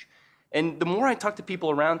language. And the more I talk to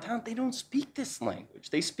people around town, they don't speak this language.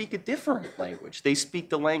 They speak a different language. They speak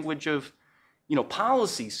the language of,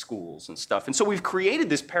 policy schools and stuff. And so we've created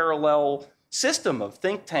this parallel system of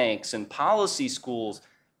think tanks and policy schools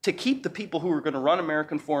to keep the people who are going to run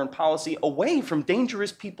American foreign policy away from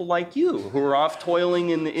dangerous people like you, who are off toiling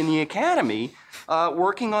in the academy,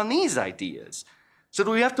 working on these ideas. So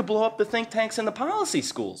do we have to blow up the think tanks and the policy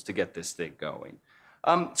schools to get this thing going?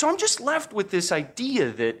 So I'm just left with this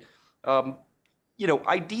idea that,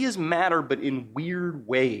 ideas matter, but in weird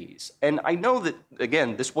ways. And I know that,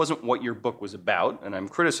 again, this wasn't what your book was about, and I'm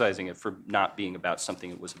criticizing it for not being about something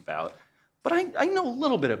it was about. But I know a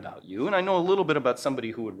little bit about you, and I know a little bit about somebody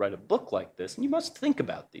who would write a book like this, and you must think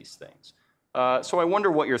about these things. So I wonder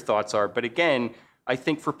what your thoughts are. But again, I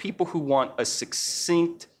think for people who want a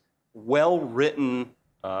succinct, well-written,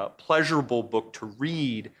 pleasurable book to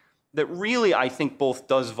read that really, I think, both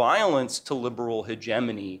does violence to liberal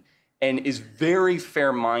hegemony and is very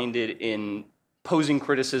fair-minded in posing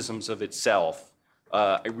criticisms of itself,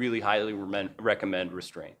 I really highly recommend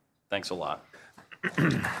Restraint. Thanks a lot.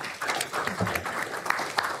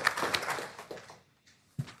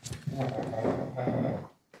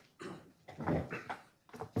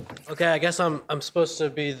 Okay, I guess I'm supposed to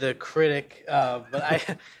be the critic, but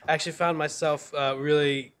I actually found myself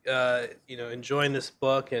really enjoying this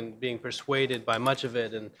book and being persuaded by much of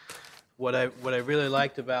it. And what I really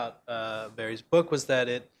liked about Barry's book was that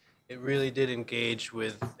it really did engage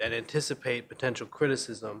with and anticipate potential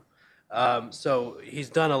criticism. So he's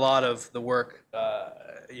done a lot of the work,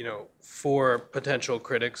 for potential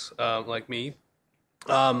critics like me.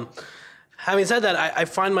 Having said that, I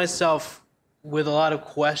find myself with a lot of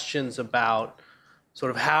questions about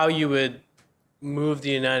sort of how you would move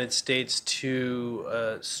the United States to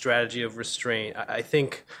a strategy of restraint. I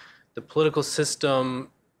think the political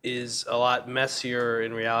system is a lot messier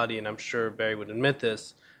in reality, and I'm sure Barry would admit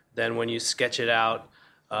this, than when you sketch it out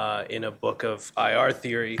in a book of IR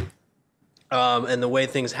theory. And the way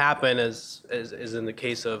things happen, as in the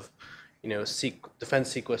case of, defense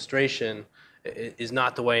sequestration, is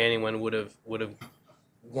not the way anyone would have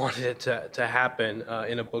wanted it to happen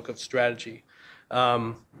in a book of strategy.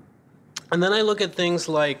 And then I look at things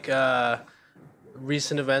like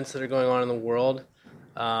recent events that are going on in the world,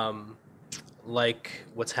 like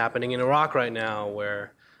what's happening in Iraq right now,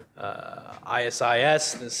 where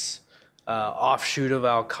ISIS, this offshoot of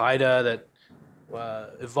Al-Qaeda that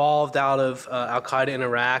evolved out of Al-Qaeda in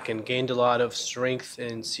Iraq and gained a lot of strength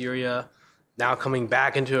in Syria, now coming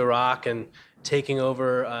back into Iraq and taking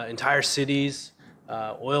over entire cities,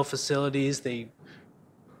 oil facilities.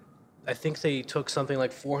 I think they took something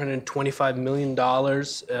like $425 million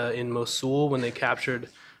in Mosul when they captured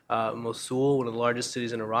Mosul, one of the largest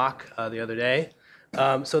cities in Iraq, the other day.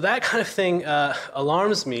 So that kind of thing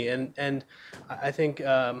alarms me. And I think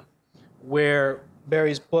where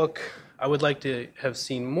Barry's book I would like to have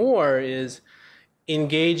seen more is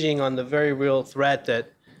engaging on the very real threat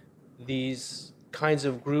that these kinds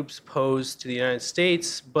of groups pose to the United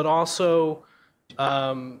States, but also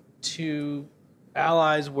to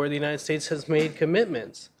allies where the United States has made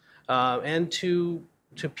commitments, and to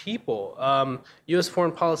people. U.S.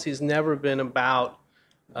 foreign policy has never been about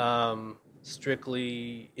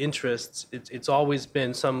strictly interests. It's always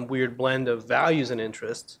been some weird blend of values and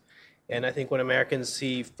interests. And I think when Americans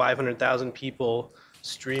see 500,000 people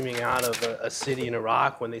streaming out of a city in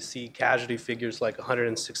Iraq, when they see casualty figures like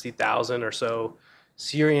 160,000 or so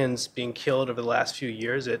Syrians being killed over the last few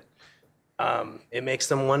years, it makes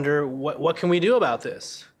them wonder, what can we do about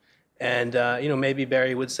this? And maybe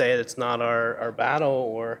Barry would say it's not our battle,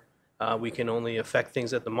 or we can only affect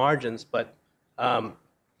things at the margins. But our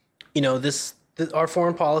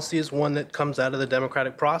foreign policy is one that comes out of the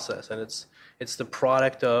democratic process, and it's the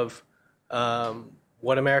product of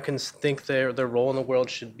what Americans think their role in the world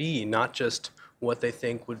should be, not just what they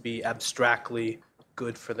think would be abstractly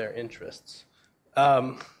good for their interests.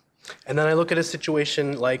 And then I look at a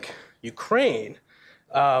situation like Ukraine,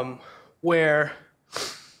 where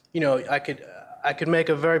I could make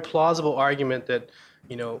a very plausible argument that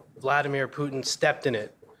Vladimir Putin stepped in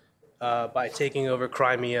it by taking over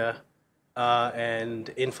Crimea and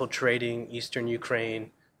infiltrating eastern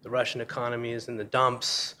Ukraine. The Russian economy is in the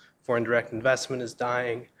dumps. Foreign direct investment is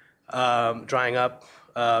drying up.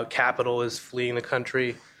 Capital is fleeing the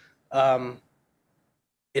country.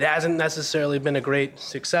 It hasn't necessarily been a great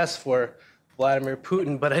success for Vladimir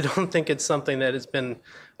Putin, but I don't think it's something that has been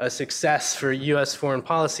a success for U.S. foreign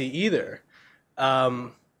policy either.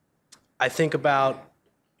 I think about,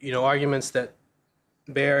 arguments that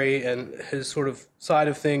Barry and his sort of side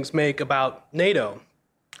of things make about NATO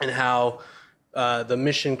and how the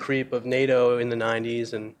mission creep of NATO in the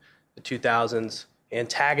 90s and the 2000s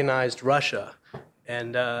antagonized Russia.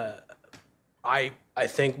 And I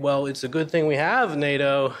think, well, it's a good thing we have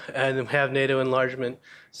NATO and have NATO enlargement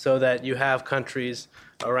so that you have countries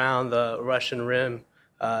around the Russian rim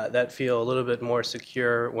that feel a little bit more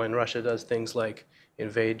secure when Russia does things like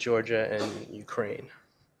invade Georgia and Ukraine.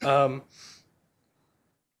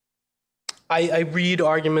 I read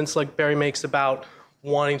arguments like Barry makes about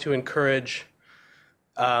wanting to encourage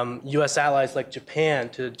U.S. allies like Japan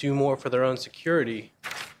to do more for their own security.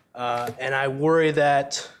 And I worry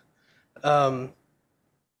that that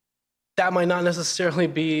might not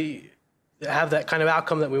necessarily have that kind of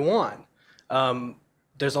outcome that we want.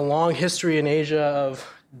 There's a long history in Asia of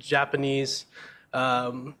Japanese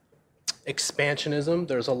expansionism.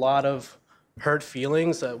 There's a lot of hurt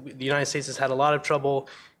feelings. The United States has had a lot of trouble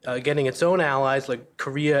getting its own allies like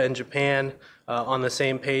Korea and Japan on the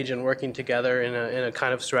same page and working together in a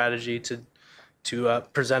kind of strategy to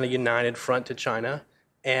present a united front to China.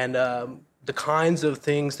 And the kinds of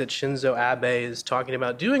things that Shinzo Abe is talking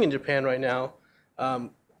about doing in Japan right now,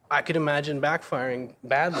 I could imagine backfiring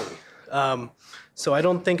badly. So I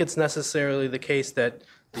don't think it's necessarily the case that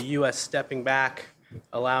the U.S. stepping back,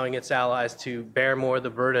 allowing its allies to bear more of the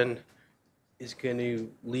burden, is going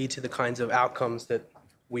to lead to the kinds of outcomes that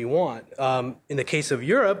we want. In the case of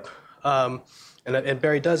Europe, and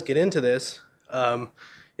Barry does get into this,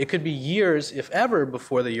 it could be years, if ever,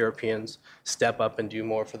 before the Europeans step up and do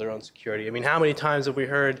more for their own security. I mean, how many times have we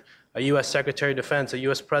heard a U.S. Secretary of Defense, a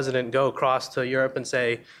U.S. President go across to Europe and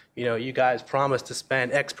say, you guys promised to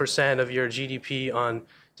spend X% of your GDP on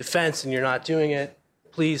defense and you're not doing it.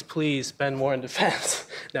 Please, please spend more on defense.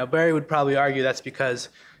 Now, Barry would probably argue that's because,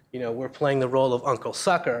 we're playing the role of Uncle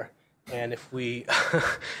Sucker. And if we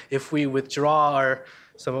withdraw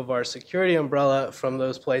some of our security umbrella from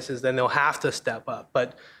those places, then they'll have to step up.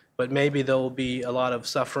 But maybe there will be a lot of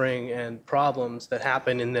suffering and problems that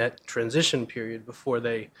happen in that transition period before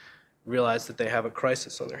they realize that they have a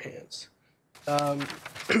crisis on their hands.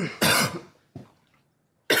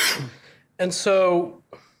 And so,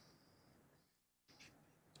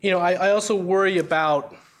 I also worry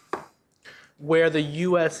about where the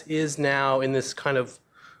U.S. is now in this kind of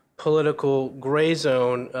political gray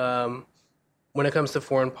zone when it comes to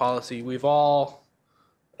foreign policy. We've all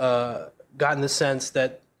gotten the sense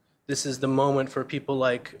that this is the moment for people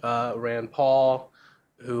like Rand Paul,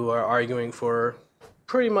 who are arguing for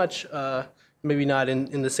pretty much, maybe not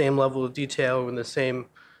in the same level of detail or in the same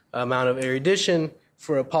amount of erudition,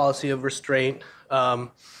 for a policy of restraint.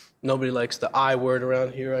 Nobody likes the I word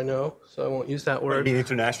around here, I know, so I won't use that word. You mean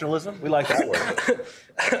internationalism? We like that word.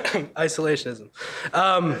 Isolationism.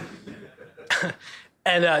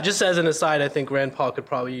 And just as an aside, I think Rand Paul could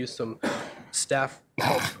probably use some staff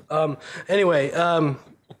help. Anyway, I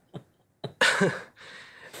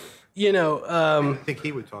think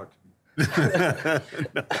he would talk to me.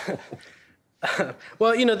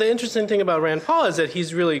 well, the interesting thing about Rand Paul is that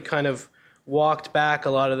he's really kind of walked back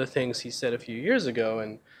a lot of the things he said a few years ago.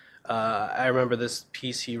 And I remember this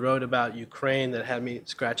piece he wrote about Ukraine that had me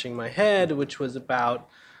scratching my head, which was about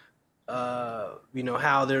how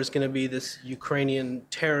there's going to be this Ukrainian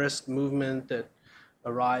terrorist movement that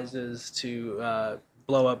arises to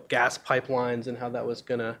blow up gas pipelines and how that was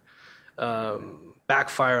going to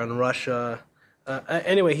backfire on Russia.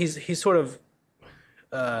 Anyway, he's sort of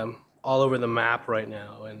all over the map right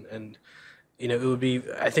now, and it would be,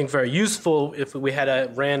 I think, very useful if we had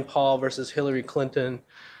a Rand Paul versus Hillary Clinton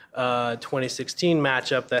 2016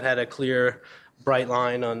 matchup that had a clear, bright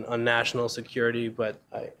line on national security, but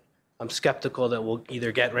I'm skeptical that we'll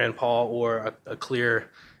either get Rand Paul or a clear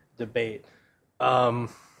debate. But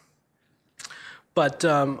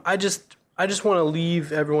I just want to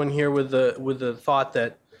leave everyone here with the thought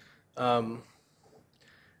that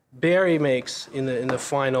Barry makes in the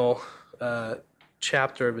final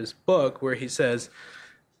chapter of his book, where he says,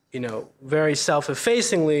 very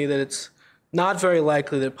self-effacingly, that it's not very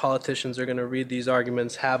likely that politicians are going to read these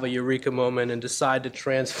arguments, have a eureka moment, and decide to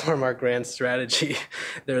transform our grand strategy.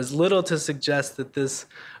 There's little to suggest that this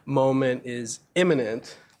moment is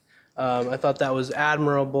imminent. I thought that was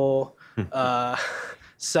admirable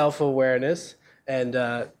self-awareness, and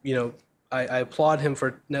I applaud him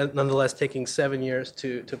for nonetheless taking 7 years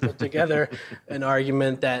to put together an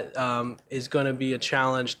argument that is going to be a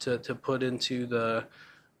challenge to put into the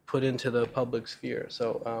public sphere.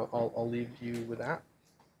 So I'll leave you with that.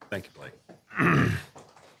 Thank you, Blake.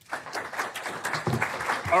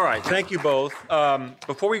 All right, thank you both.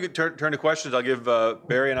 Before we turn to questions, I'll give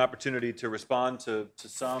Barry an opportunity to respond to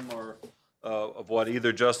some or of what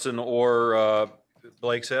either Justin or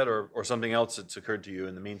Blake said, or something else that's occurred to you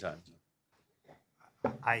in the meantime.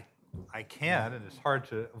 I can, and it's hard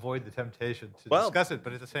to avoid the temptation to Well- discuss it,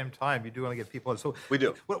 but at the same time, you do want to get people in. So We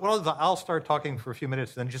do. I'll start talking for a few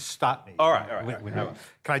minutes, then just stop me. All right, all right, When- all when right. you-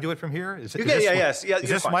 Can I do it from here? Is You is can, this yeah, one- yes, yeah. Is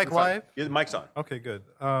you're this fine, mic you're fine. live? Yeah, the mic's on. Okay, good.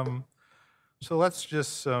 So let's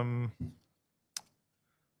just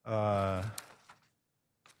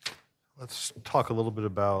let's talk a little bit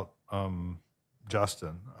about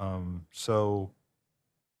Justin. So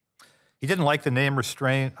he didn't like the name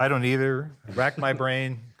restraint. I don't either. Racked my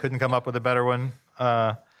brain, couldn't come up with a better one.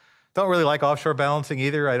 Don't really like offshore balancing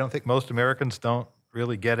either. I don't think most Americans don't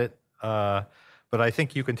really get it. But I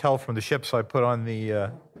think you can tell from the ships I put on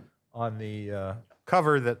the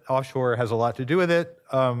cover that offshore has a lot to do with it.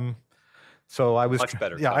 So I was Much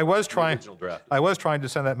better. Yeah, I was The trying. original draft. I was trying to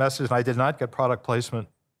send that message, and I did not get product placement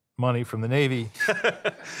money from the Navy.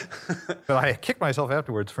 But I kicked myself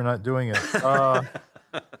afterwards for not doing it.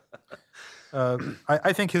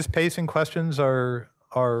 I think his pacing questions are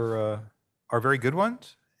very good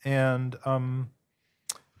ones, and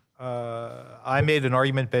I made an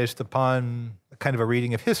argument based upon kind of a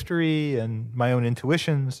reading of history and my own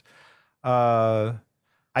intuitions.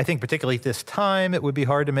 I think particularly at this time, it would be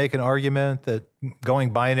hard to make an argument that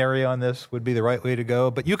going binary on this would be the right way to go.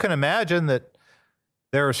 But you can imagine that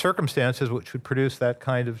there are circumstances which would produce that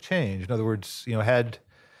kind of change. In other words,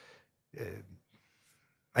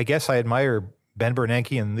 I guess I admire Ben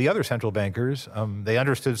Bernanke and the other central bankers. They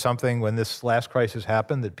understood something when this last crisis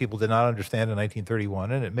happened that people did not understand in 1931,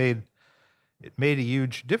 and it made a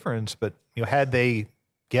huge difference. But had they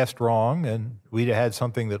guessed wrong, and we'd have had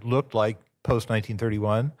something that looked like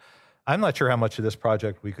post-1931, I'm not sure how much of this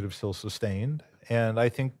project we could have still sustained, and I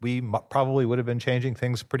think we probably would have been changing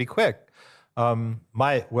things pretty quick.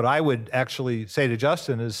 What I would actually say to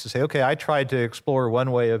Justin is to say, okay, I tried to explore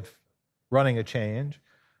one way of running a change.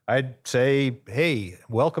 I'd say, hey,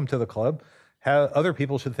 welcome to the club. How other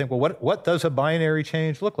people should think, well, what does a binary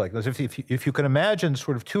change look like? Because if you can imagine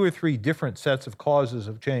sort of 2 or 3 different sets of causes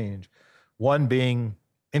of change, one being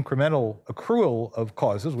incremental accrual of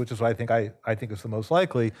causes, which is what I think is the most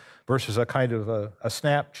likely, versus a kind of a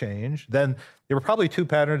snap change, then there were probably 2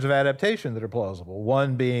 patterns of adaptation that are plausible.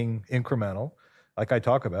 One being incremental, like I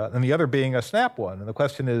talk about, and the other being a snap one. And the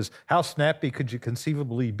question is, how snappy could you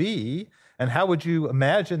conceivably be, and how would you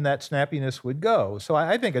imagine that snappiness would go? So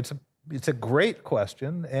I think it's a great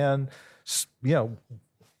question, and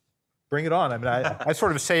bring it on. I mean, I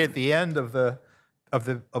sort of say at the end of the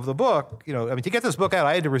book, to get this book out,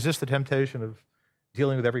 I had to resist the temptation of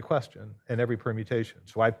dealing with every question and every permutation.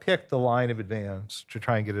 So I picked the line of advance to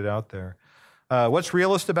try and get it out there. What's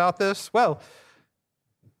realist about this? Well,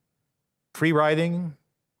 free riding,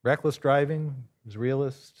 reckless driving is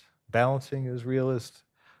realist. Balancing is realist.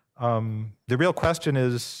 The real question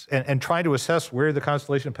is, and trying to assess where the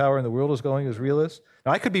constellation of power in the world is going is realist.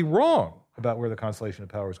 Now, I could be wrong about where the constellation of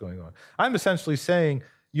power is going on. I'm essentially saying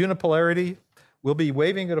unipolarity will be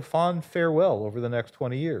waving at a fond farewell over the next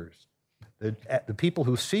 20 years. The people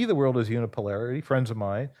who see the world as unipolarity, friends of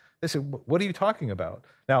mine, they say, what are you talking about?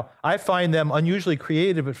 Now, I find them unusually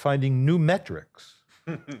creative at finding new metrics,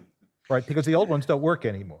 right? Because the old ones don't work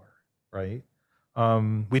anymore, right?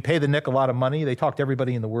 We pay the NIC a lot of money. They talk to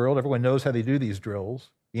everybody in the world. Everyone knows how they do these drills.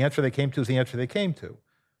 The answer they came to is the answer they came to.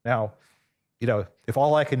 Now, if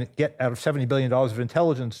all I can get out of $70 billion of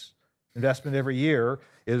intelligence investment every year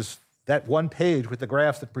is that one page with the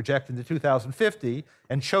graphs that project into 2050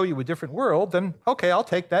 and show you a different world, then okay, I'll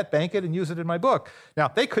take that, bank it, and use it in my book. Now,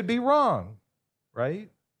 they could be wrong, right?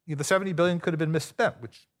 The $70 billion could have been misspent,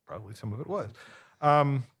 which probably some of it was.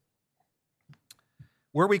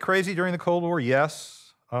 Were we crazy during the Cold War?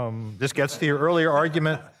 Yes. This gets to your earlier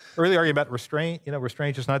argument about restraint.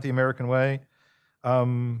 Restraint is not the American way.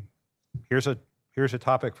 Here's a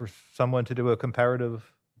topic for someone to do a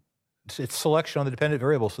comparative. It's selection on the dependent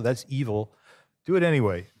variable, so that's evil. Do it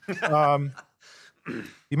anyway. The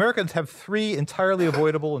Americans have 3 entirely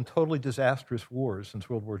avoidable and totally disastrous wars since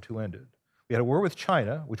World War II ended. We had a war with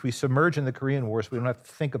China, which we submerged in the Korean War, so we don't have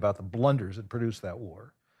to think about the blunders that produced that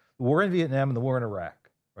war. The war in Vietnam and the war in Iraq,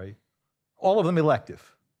 right? All of them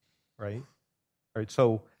elective, right? Right.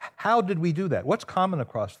 So how did we do that? What's common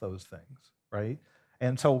across those things, right?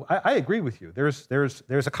 And so I agree with you. There's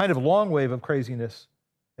a kind of long wave of craziness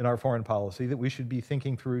in our foreign policy that we should be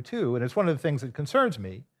thinking through too. And it's one of the things that concerns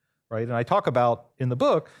me, right? And I talk about in the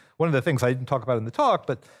book, one of the things I didn't talk about in the talk,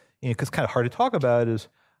 but because it's kind of hard to talk about is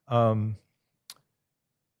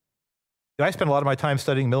I spend a lot of my time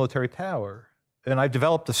studying military power, and I've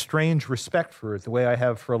developed a strange respect for it, the way I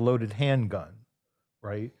have for a loaded handgun,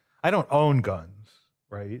 right? I don't own guns,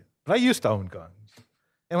 right? But I used to own guns.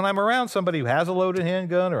 And when I'm around somebody who has a loaded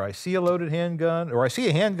handgun, or I see a loaded handgun, or I see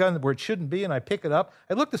a handgun where it shouldn't be and I pick it up,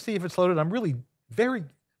 I look to see if it's loaded. I'm really very,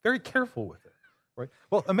 very careful with it, right?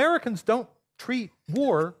 Well, Americans don't treat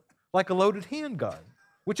war like a loaded handgun,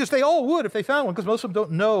 which is they all would if they found one, because most of them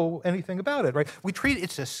don't know anything about it, right? We treat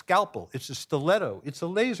it's a scalpel, it's a stiletto, it's a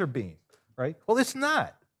laser beam, right? Well, it's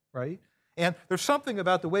not, right? And there's something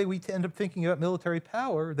about the way we end up thinking about military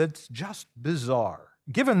power that's just bizarre,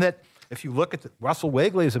 given that if you look at Russell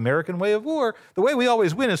Weigley's American Way of War, the way we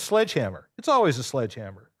always win is sledgehammer. It's always a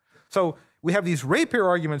sledgehammer. So we have these rapier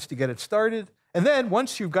arguments to get it started, and then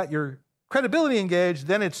once you've got your credibility engaged,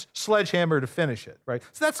 then it's sledgehammer to finish it, right?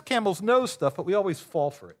 So that's Campbell's nose stuff, but we always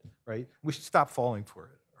fall for it, right? We should stop falling for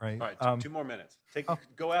it, right? All right, 2 more minutes.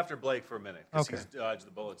 Go after Blake for a minute, because he's dodged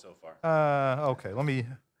the bullet so far. Okay, let me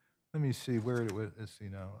see where it was. Let's see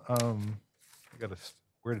now.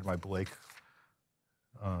 Where did my Blake?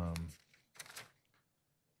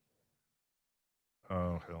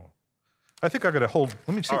 Oh hell! I think I got to hold.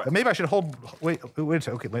 Let me see. Right. Maybe I should hold. Wait a second.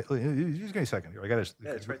 Okay, just give me a second here. I got to.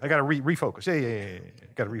 I got to refocus. Yeah.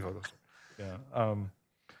 Got to refocus. Yeah.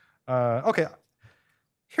 Okay.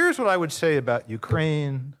 Here's what I would say about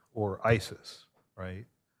Ukraine or ISIS, right?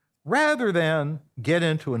 Rather than get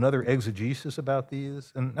into another exegesis about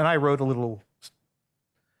these, and I wrote a little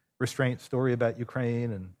restraint story about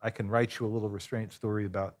Ukraine, and I can write you a little restraint story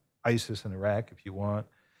about ISIS and Iraq if you want.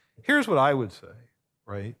 Here's what I would say,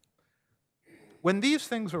 right? When these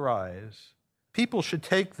things arise, people should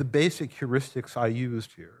take the basic heuristics I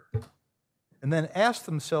used here and then ask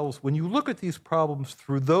themselves, when you look at these problems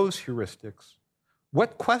through those heuristics,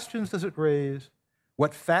 what questions does it raise?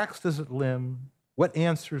 What facts does it limn? What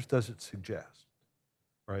answers does it suggest,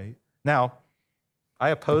 right? Now, I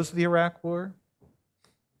opposed the Iraq War.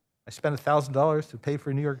 I spent $1,000 to pay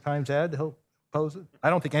for a New York Times ad to help oppose it. I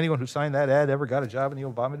don't think anyone who signed that ad ever got a job in the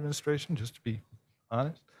Obama administration, just to be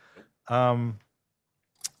honest.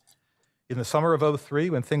 In the summer of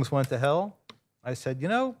 2003, when things went to hell, I said,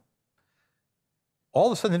 all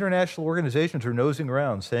of a sudden international organizations are nosing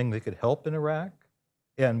around saying they could help in Iraq,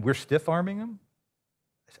 and we're stiff-arming them.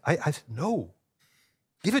 I said, no.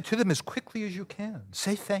 Give it to them as quickly as you can.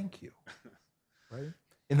 Say thank you, right?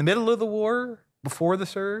 In the middle of the war, before the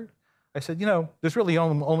surge, I said, there's really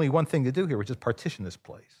only one thing to do here, which is partition this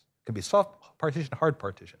place. It can be soft partition, hard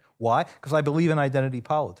partition. Why? Because I believe in identity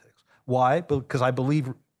politics. Why? Because I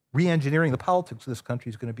believe re-engineering the politics of this country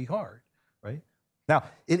is going to be hard, right? Now,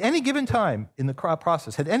 at any given time in the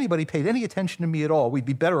process, had anybody paid any attention to me at all, we'd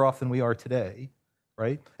be better off than we are today,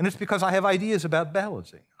 right? And it's because I have ideas about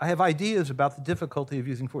balancing. I have ideas about the difficulty of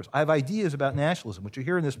using force. I have ideas about nationalism, which are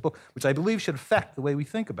here in this book, which I believe should affect the way we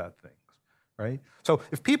think about things, right? So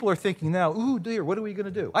if people are thinking now, ooh, dear, what are we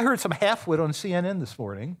going to do? I heard some half-wit on CNN this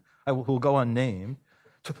morning, who will go unnamed,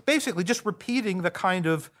 so basically just repeating the kind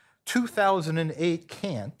of 2008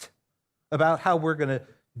 cant about how we're going to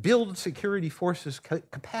build security forces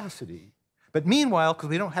capacity. But meanwhile, because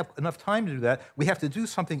we don't have enough time to do that, we have to do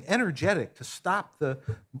something energetic to stop the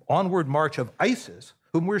onward march of ISIS,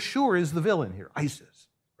 whom we're sure is the villain here, ISIS,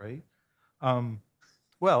 right?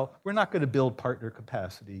 Well, we're not going to build partner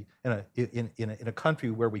capacity in a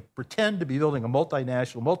country where we pretend to be building a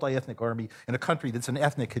multinational, multi-ethnic army in a country that's an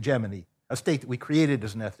ethnic hegemony, a state that we created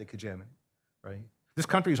as an ethnic hegemony, right? This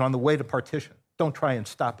country is on the way to partition. Don't try and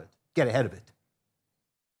stop it. Get ahead of it.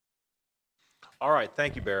 All right,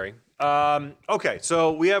 thank you, Barry. Okay,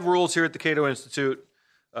 so we have rules here at the Cato Institute,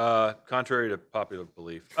 contrary to popular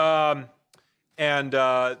belief. And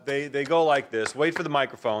they go like this. Wait for the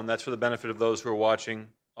microphone. That's for the benefit of those who are watching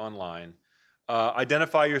online.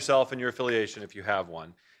 Identify yourself and your affiliation if you have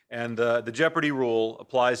one. And the Jeopardy rule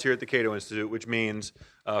applies here at the Cato Institute, which means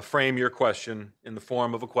frame your question in the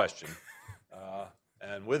form of a question.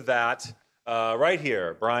 And with that, right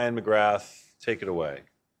here, Brian McGrath, take it away.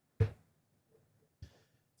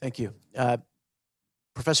 Thank you.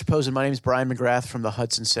 Professor Posen, my name is Brian McGrath from the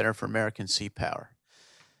Hudson Center for American Sea Power.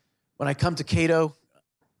 When I come to Cato,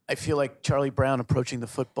 I feel like Charlie Brown approaching the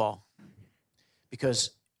football, because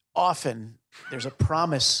often there's a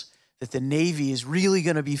promise that the Navy is really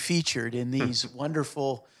going to be featured in these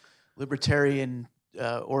wonderful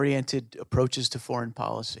libertarian-oriented approaches to foreign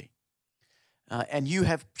policy. And you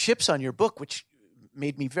have ships on your book, which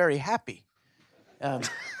made me very happy.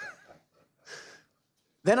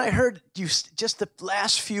 Then I heard you just the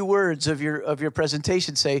last few words of your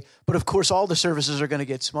presentation say, but of course all the services are going to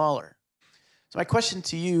get smaller. So my question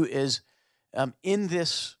to you is, in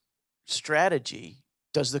this strategy,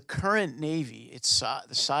 does the current Navy,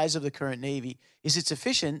 the size of the current Navy, is it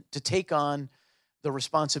sufficient to take on the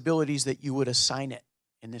responsibilities that you would assign it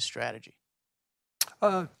in this strategy?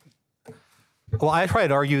 Well, I try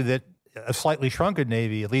to argue that a slightly shrunken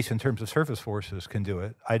Navy, at least in terms of surface forces, can do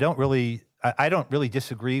it. I don't really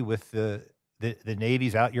disagree with the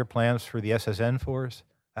Navy's out-year plans for the SSN force.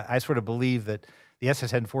 I sort of believe that the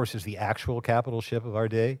SSN force is the actual capital ship of our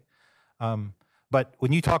day. But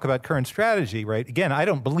when you talk about current strategy, right, again, I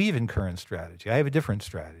don't believe in current strategy. I have a different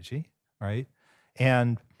strategy, right?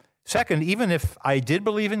 And second, even if I did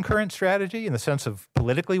believe in current strategy in the sense of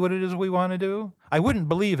politically what it is we want to do, I wouldn't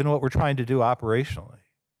believe in what we're trying to do operationally,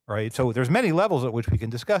 right? So there's many levels at which we can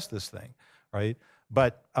discuss this thing, right?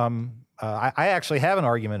 But I actually have an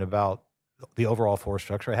argument about the overall force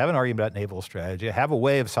structure. I have an argument about naval strategy. I have a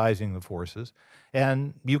way of sizing the forces.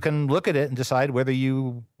 And you can look at it and decide whether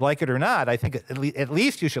you like it or not. I think at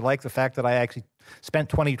least you should like the fact that I actually spent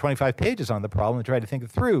 20, 25 pages on the problem and tried to think it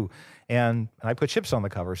through. And I put ships on the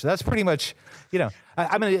cover. So that's pretty much,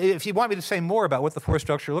 I mean, if you want me to say more about what the force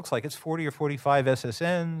structure looks like, it's 40 or 45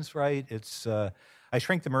 SSNs, right? It's I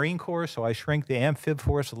shrink the Marine Corps, so I shrink the amphib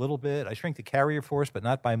force a little bit. I shrink the carrier force, but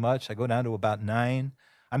not by much. I go down to about 9.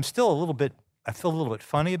 I feel a little bit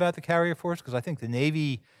funny about the carrier force because I think the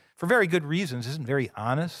Navy, for very good reasons, isn't very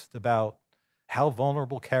honest about how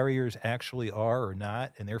vulnerable carriers actually are or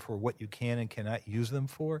not, and therefore what you can and cannot use them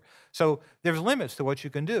for. So there's limits to what you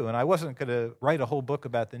can do, and I wasn't going to write a whole book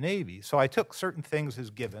about the Navy. So I took certain things as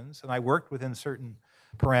givens, and I worked within certain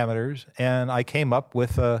parameters, and I came up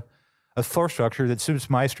with a force structure that suits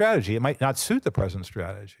my strategy. It might not suit the present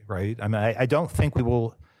strategy, right? I mean, I don't think we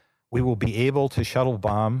will be able to shuttle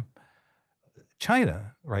bomb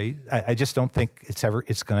China, right? I just don't think it's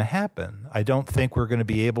going to happen. I don't think we're going to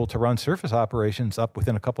be able to run surface operations up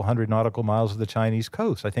within a couple hundred nautical miles of the Chinese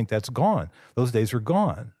coast. I think that's gone. Those days are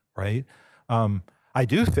gone, right? I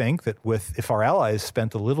do think that if our allies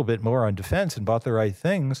spent a little bit more on defense and bought the right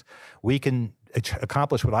things, we can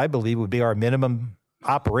accomplish what I believe would be our minimum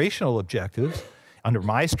operational objectives under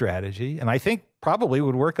my strategy, and I think probably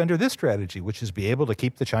would work under this strategy, which is be able to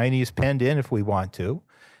keep the Chinese penned in if we want to,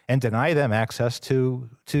 and deny them access to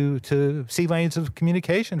sea lanes of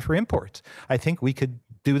communication for imports. I think we could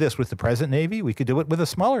do this with the present Navy. We could do it with a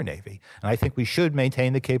smaller Navy, and I think we should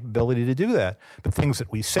maintain the capability to do that. But things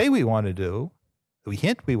that we say we want to do, we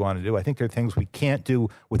hint we want to do, I think there are things we can't do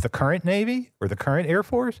with the current Navy or the current Air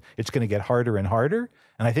Force. It's going to get harder and harder.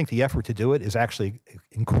 And I think the effort to do it is actually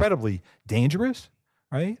incredibly dangerous,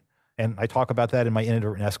 right? And I talk about that in my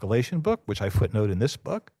Inadvertent Escalation book, which I footnote in this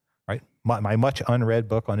book, right? My much unread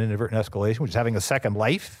book on inadvertent escalation, which is having a second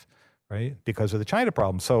life, right? Because of the China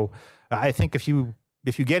problem. So I think if you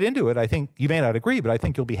get into it, I think you may not agree, but I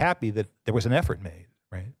think you'll be happy that there was an effort made,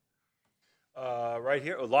 right? Right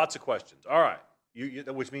here, lots of questions. All right.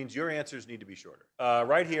 Which means your answers need to be shorter.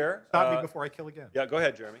 Right here. Stop me before I kill again. Yeah, go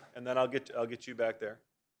ahead, Jeremy, and then I'll get you back there.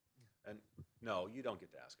 And no, you don't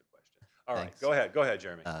get to ask a question. All right, Thanks. Go ahead,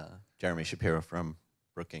 Jeremy. Jeremy Shapiro from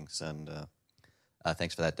Brookings, and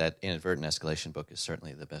thanks for that. That Inadvertent Escalation book is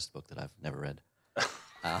certainly the best book that I've never read.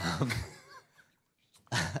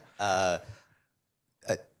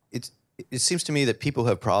 It seems to me that people who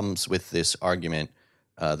have problems with this argument,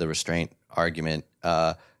 the restraint argument,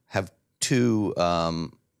 have two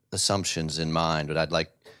assumptions in mind that I'd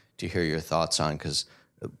like to hear your thoughts on, because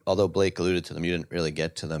although Blake alluded to them, you didn't really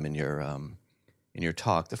get to them in your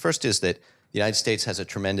talk. The first is that the United States has a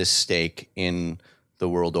tremendous stake in the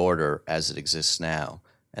world order as it exists now,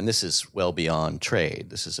 and this is well beyond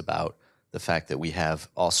trade. This is about the fact that we have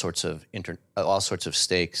all sorts of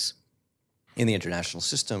stakes in the international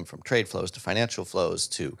system, from trade flows to financial flows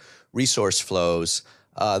to resource flows,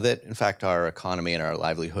 that in fact our economy and our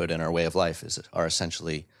livelihood and our way of life are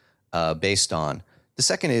essentially based on. The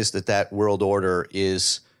second is that world order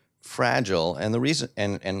is fragile, and the reason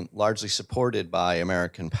and largely supported by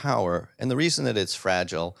American power. And the reason that it's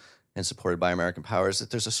fragile and supported by American power is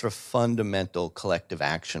that there's a sort of fundamental collective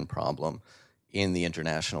action problem in the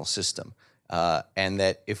international system, and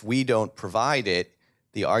that if we don't provide it,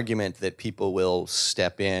 the argument that people will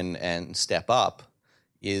step in and step up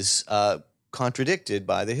is contradicted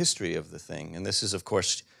by the history of the thing. And this is, of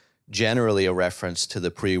course, generally a reference to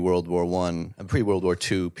the pre-World War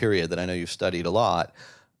II period that I know you've studied a lot,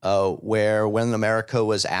 where when America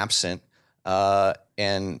was absent,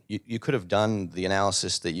 and you could have done the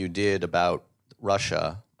analysis that you did about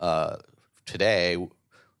Russia today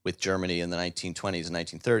with Germany in the 1920s and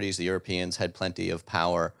 1930s. The Europeans had plenty of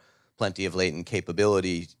power, plenty of latent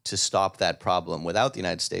capability to stop that problem without the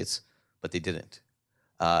United States, but they didn't.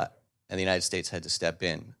 And the United States had to step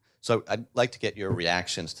in. So I'd like to get your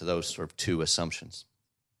reactions to those sort of two assumptions.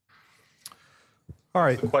 All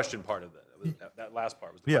right. The question part of that last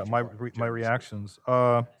part was the Yeah, question my part. my reactions.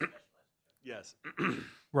 Yes.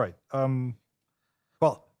 Right.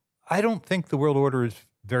 Well, I don't think the world order is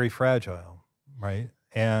very fragile, right?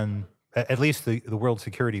 And at least the world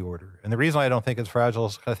security order. And the reason I don't think it's fragile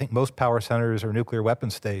is I think most power centers are nuclear weapon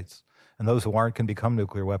states, and those who aren't can become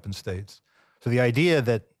nuclear weapon states. So the idea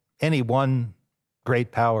that any one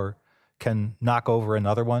great power can knock over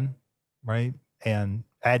another one, right, and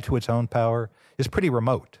add to its own power is pretty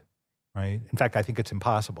remote, right? In fact, I think it's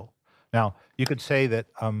impossible. Now, you could say that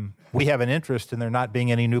we have an interest in there not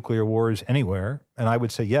being any nuclear wars anywhere, and I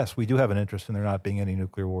would say, yes, we do have an interest in there not being any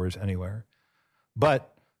nuclear wars anywhere.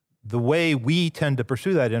 But the way we tend to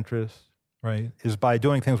pursue that interest, right, is by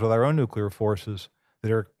doing things with our own nuclear forces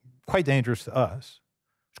that are quite dangerous to us,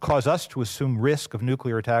 which cause us to assume risk of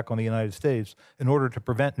nuclear attack on the United States in order to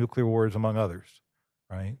prevent nuclear wars, among others,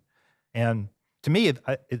 right? And to me,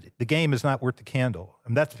 the game is not worth the candle.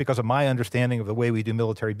 And that's because of my understanding of the way we do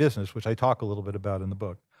military business, which I talk a little bit about in the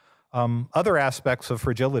book. Other aspects of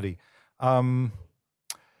fragility.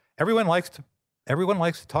 Everyone likes to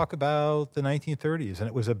talk about the 1930s, and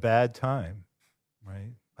it was a bad time,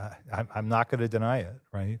 right? I'm not going to deny it,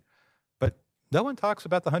 right? But no one talks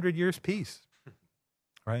about the 100 Years' Peace,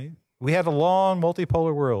 right? We had a long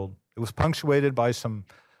multipolar world. It was punctuated by some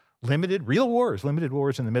limited wars in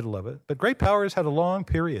the middle of it. But great powers had a long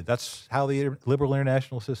period. That's how the liberal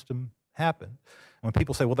international system happened. When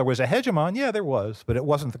people say, well, there was a hegemon, yeah, there was, but it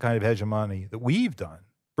wasn't the kind of hegemony that we've done.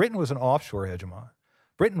 Britain was an offshore hegemon.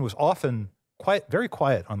 Britain was often very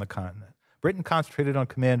quiet on the continent. Britain concentrated on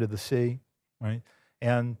command of the sea, right?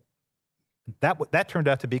 And that turned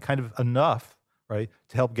out to be kind of enough, right,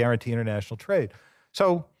 to help guarantee international trade.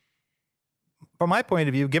 So from my point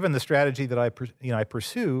of view, given the strategy that I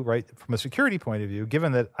pursue, right, from a security point of view,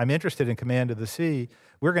 given that I'm interested in command of the sea,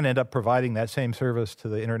 we're going to end up providing that same service to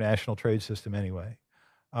the international trade system anyway.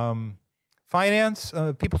 Finance,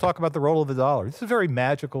 people talk about the role of the dollar. This is a very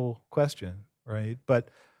magical question, right? But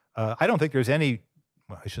I don't think there's any,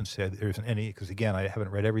 well, I shouldn't say there isn't any, because again, I haven't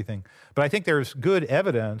read everything, but I think there's good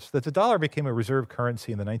evidence that the dollar became a reserve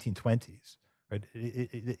currency in the 1920s. Right?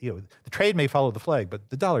 The trade may follow the flag, but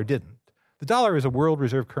the dollar didn't. The dollar is a world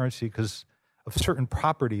reserve currency because of certain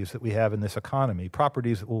properties that we have in this economy,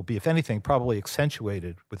 properties that will be, if anything, probably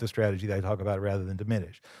accentuated with the strategy that I talk about rather than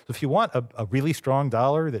diminished. So if you want a really strong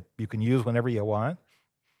dollar that you can use whenever you want,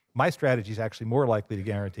 my strategy is actually more likely to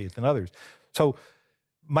guarantee it than others. So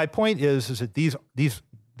my point is that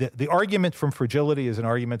the argument from fragility is an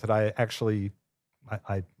argument that I actually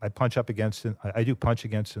I punch up against, I do punch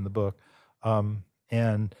against in the book,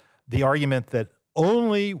 and the argument that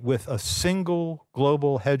only with a single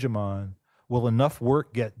global hegemon will enough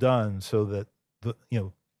work get done so that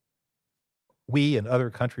we and other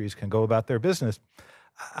countries can go about their business.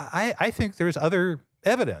 I think there's other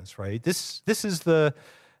evidence, right? This is the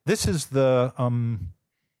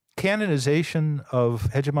canonization of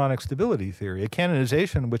hegemonic stability theory, a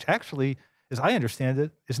canonization which actually, as I understand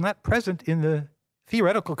it, is not present in the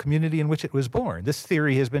theoretical community in which it was born. This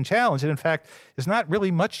theory has been challenged and, in fact, is not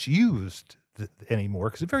really much used anymore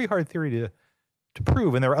because it's a very hard theory to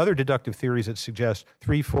prove. And there are other deductive theories that suggest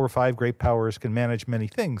 3, 4, 5 great powers can manage many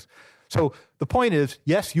things. So the point is,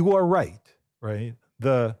 yes, you are right?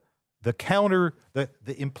 The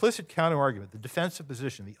implicit counter argument, the defensive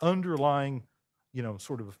position, the underlying,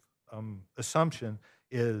 assumption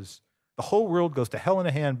is the whole world goes to hell in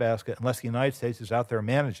a handbasket unless the United States is out there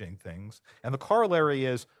managing things. And the corollary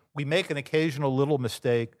is we make an occasional little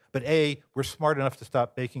mistake, but A, we're smart enough to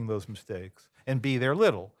stop making those mistakes, and B, they're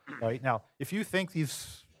little, right? Now, if you think the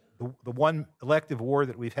one elective war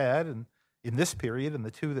that we've had in this period and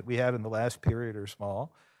the 2 that we had in the last period are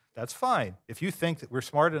small, that's fine. If you think that we're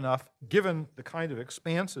smart enough, given the kind of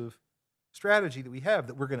expansive strategy that we have,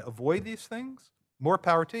 that we're going to avoid these things, more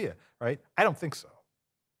power to you, right? I don't think so.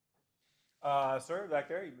 Sir, back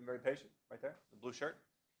there, you've been very patient, right there, the blue shirt.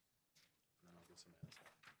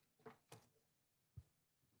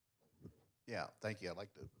 Yeah, thank you. I'd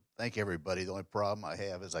like to thank everybody. The only problem I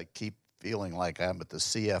have is I keep feeling like I'm at the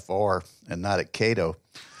CFR and not at Cato,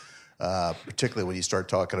 particularly when you start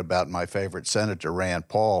talking about my favorite senator, Rand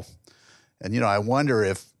Paul. And, I wonder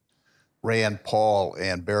if Rand Paul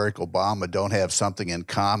and Barack Obama don't have something in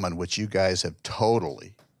common which you guys have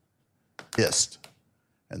totally missed.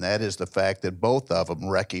 And that is the fact that both of them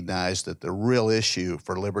recognize that the real issue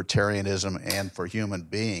for libertarianism and for human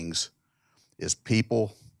beings is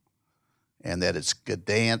people, and that it's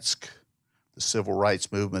Gdansk, the civil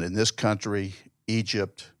rights movement in this country,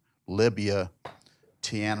 Egypt, Libya,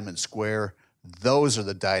 Tiananmen Square. Those are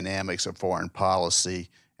the dynamics of foreign policy,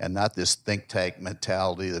 and not this think tank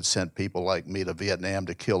mentality that sent people like me to Vietnam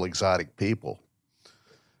to kill exotic people.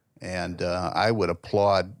 And I would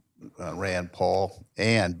applaud Rand Paul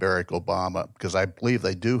and Barack Obama, because I believe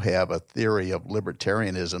they do have a theory of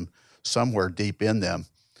libertarianism somewhere deep in them.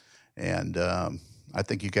 And I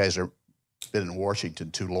think you guys have been in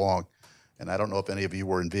Washington too long. And I don't know if any of you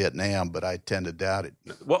were in Vietnam, but I tend to doubt it.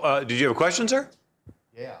 Well, did you have a question, sir?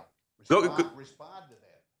 Yeah. Respond to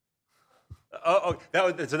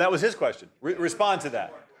that. So that was his question. Respond to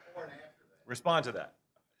that. Respond to that.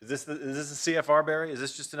 Is this a CFR, Barry? Is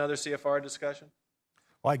this just another CFR discussion?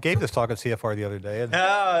 Well, I gave this talk at CFR the other day, and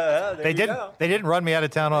There they didn't run me out of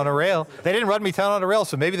town on a rail. They didn't run me down on a rail,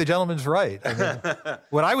 so maybe the gentleman's right. I mean,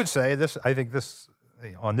 what I would say, I think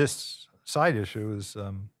on this side issue is,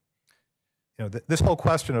 this whole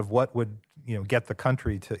question of what would get the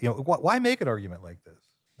country to why make an argument like this,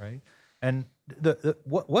 right? And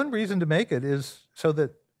one reason to make it is so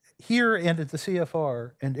that here and at the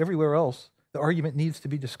CFR and everywhere else, the argument needs to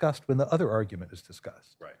be discussed when the other argument is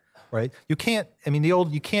discussed. Right. Right? You can't, the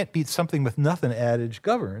old, you can't beat something with nothing adage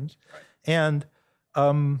governs. Right. And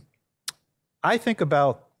I think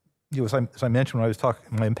about, as I mentioned when I was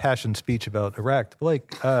talking my impassioned speech about Iraq to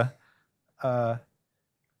Blake,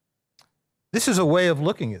 this is a way of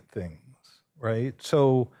looking at things, right?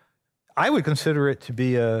 So I would consider it to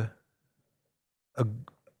be a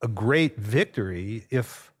great victory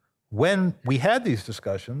if, when we had these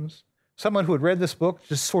discussions, someone who had read this book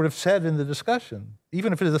just sort of said in the discussion,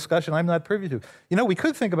 even if it's a discussion I'm not privy to, we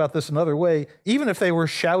could think about this another way, even if they were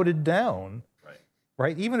shouted down,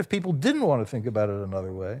 right? Even if people didn't want to think about it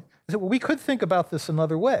another way. I said, well, we could think about this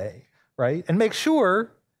another way, right? And make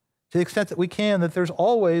sure, to the extent that we can, that there's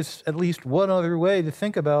always at least one other way to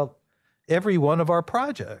think about every one of our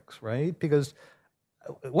projects, right? Because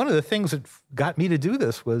one of the things that got me to do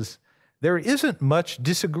this was there isn't much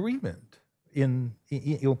disagreement in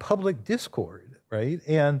public discord, right?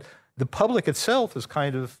 And the public itself is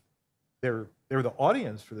kind of, they're the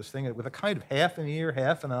audience for this thing with a kind of half an ear,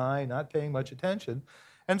 half an eye, not paying much attention.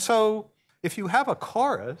 And so if you have a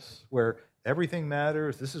chorus where everything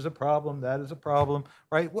matters, this is a problem, that is a problem,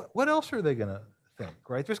 right? What else are they going to think,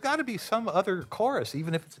 right? There's got to be some other chorus,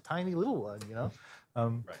 even if it's a tiny little one,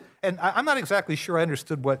 And I'm not exactly sure I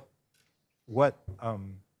understood what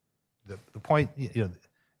the point,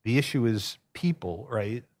 the issue is people,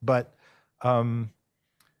 right? But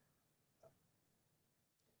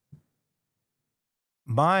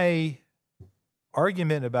my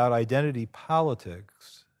argument about identity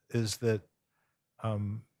politics is that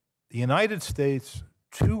the United States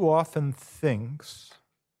too often thinks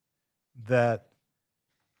that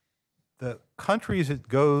the countries it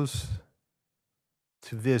goes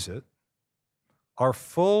to visit are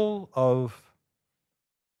full of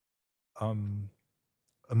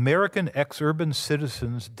American ex-urban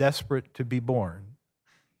citizens desperate to be born,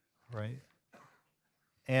 right?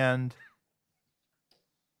 And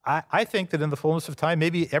I think that in the fullness of time,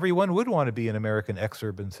 maybe everyone would want to be an American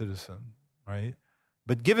ex-urban citizen, right?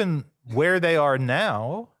 But given where they are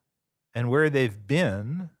now and where they've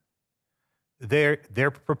been, their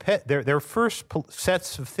first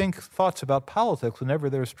sets of thoughts about politics, whenever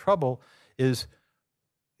there's trouble, is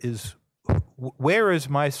where is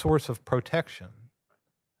my source of protection?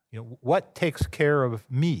 What takes care of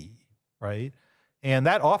me, right? And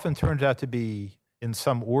that often turns out to be, in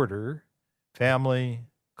some order, family,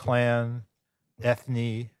 clan,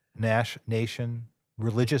 ethne, nation,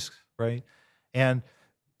 religious, right? And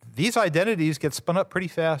these identities get spun up pretty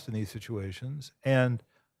fast in these situations. And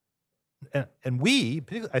we,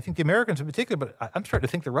 I think the Americans in particular, but I'm starting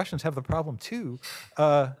to think the Russians have the problem too.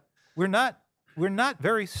 We're not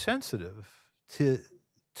very sensitive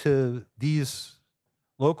to these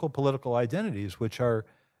local political identities, which are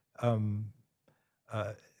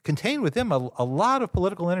contain within them a lot of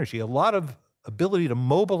political energy, a lot of ability to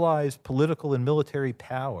mobilize political and military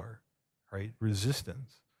power, right?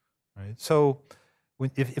 Resistance, right? So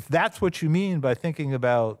if that's what you mean by thinking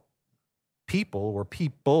about people or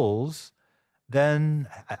peoples, then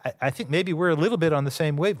I think maybe we're a little bit on the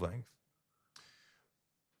same wavelength.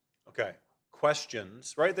 Okay.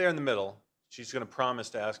 Questions. Right there in the middle. She's going to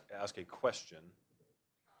promise to ask a question.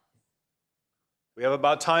 We have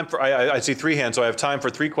about time for, I see 3 hands, so I have time for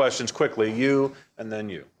 3 questions quickly. You and then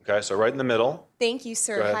you. Okay, so right in the middle. Thank you,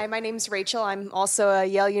 sir. Hi, my name's Rachel. I'm also a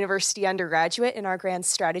Yale University undergraduate in our grand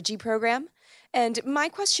strategy program. And my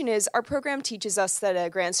question is, our program teaches us that a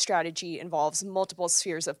grand strategy involves multiple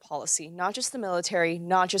spheres of policy, not just the military,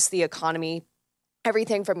 not just the economy,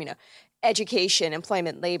 everything from, education,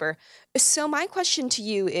 employment, labor. So my question to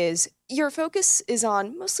you is, your focus is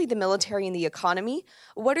on mostly the military and the economy.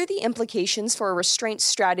 What are the implications for a restraint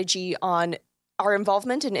strategy on our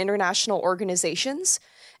involvement in international organizations,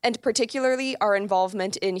 and particularly our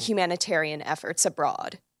involvement in humanitarian efforts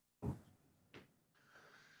abroad?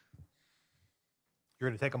 You're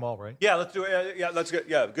going to take them all, right? Yeah, let's do it. Yeah, that's good.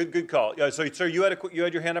 Yeah, good call. Yeah, so sir, you had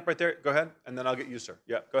your hand up right there. Go ahead, and then I'll get you, sir.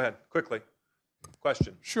 Yeah, go ahead quickly.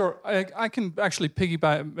 Question. Sure. I can actually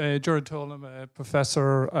piggyback. Jared Toll, I'm a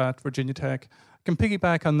professor at Virginia Tech. I can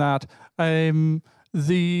piggyback on that. Does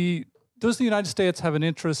the United States have an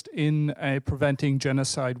interest in preventing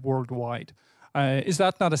genocide worldwide? Is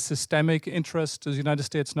that not a systemic interest? Does the United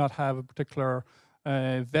States not have a particular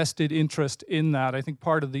vested interest in that? I think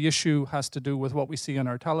part of the issue has to do with what we see on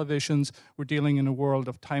our televisions. We're dealing in a world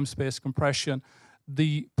of time-space compression.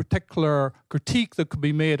 The particular critique that could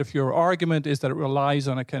be made of your argument is that it relies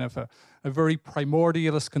on a kind of a very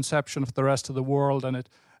primordialist conception of the rest of the world, and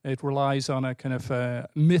it relies on a kind of a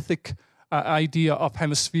mythic idea of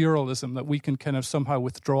hemispherialism that we can kind of somehow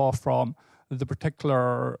withdraw from the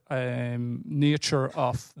particular nature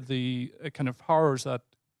of the kind of horrors that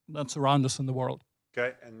surround us in the world.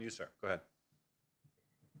 Okay, and you, sir. Go ahead.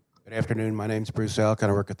 Good afternoon. My name's Bruce Elk,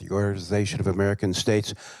 and I work at the Organization of American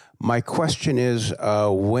States. My question is,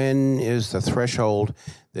 when is the threshold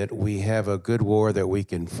that we have a good war that we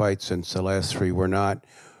can fight, since the last three were not?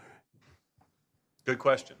 Good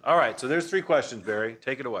question. All right, so there's 3 questions, Barry.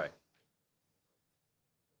 Take it away.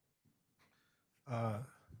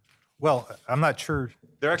 Well, I'm not sure.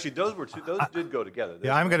 They're actually those did go together.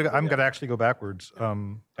 Yeah, I'm gonna actually go backwards.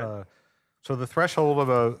 So the threshold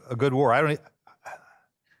of a good war. I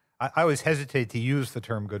always hesitate to use the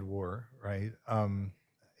term good war, right?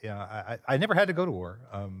 I never had to go to war.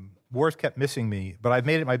 Wars kept missing me, but I've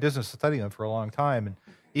made it my business to study them for a long time, and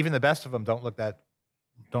even the best of them don't look that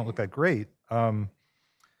great.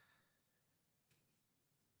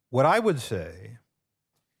 What I would say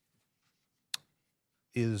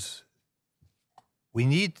is we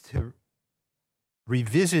need to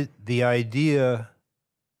revisit the idea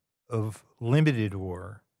of limited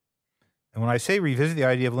war. And when I say revisit the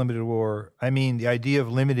idea of limited war, I mean the idea of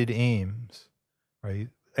limited aims, right?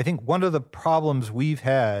 I think one of the problems we've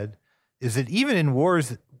had is that even in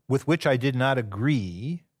wars with which I did not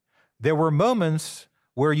agree, there were moments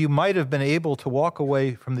where you might have been able to walk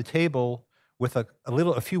away from the table with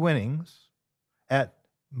a few winnings at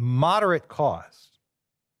moderate cost,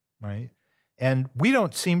 right? And we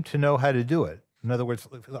don't seem to know how to do it. In other words,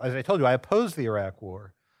 as I told you, I opposed the Iraq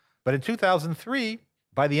War. But in 2003,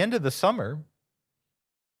 by the end of the summer,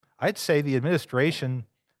 I'd say the administration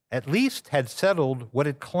at least had settled what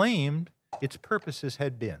it claimed its purposes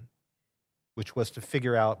had been, which was to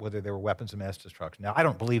figure out whether there were weapons of mass destruction. Now, I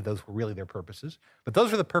don't believe those were really their purposes, but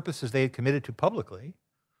those were the purposes they had committed to publicly.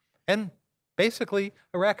 And basically,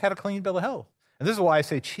 Iraq had a clean bill of health. And this is why I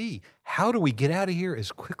say, how do we get out of here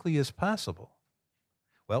as quickly as possible?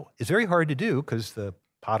 Well, it's very hard to do because the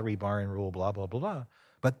Pottery Barn rule, blah, blah, blah, blah.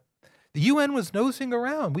 But the UN was nosing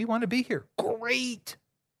around. We want to be here. Great,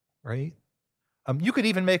 right? You could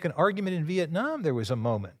even make an argument in Vietnam. There was a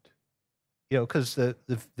moment, because the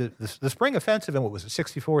spring offensive in, what was it,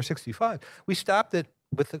 64, 65, we stopped it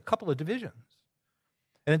with a couple of divisions.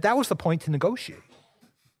 And that was the point to negotiate,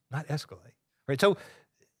 not escalate, right? So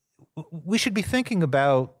we should be thinking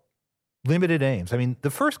about limited aims. I mean,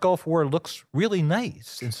 the first Gulf War looks really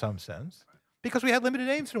nice in some sense because we had limited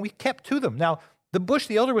aims and we kept to them. Now, the Bush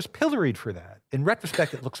the elder was pilloried for that. In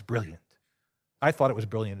retrospect, it looks brilliant. I thought it was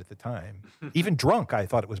brilliant at the time. Even drunk, I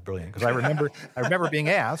thought it was brilliant because I remember being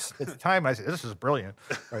asked at the time. And I said, "This is brilliant."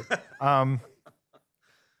 Right?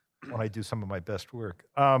 When I do some of my best work,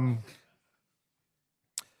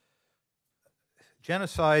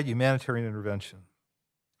 genocide, humanitarian intervention.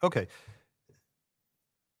 Okay.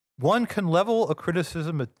 One can level a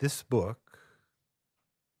criticism at this book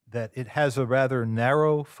that it has a rather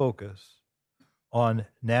narrow focus on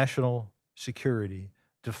national security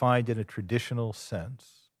defined in a traditional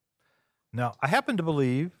sense. Now, I happen to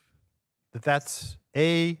believe that that's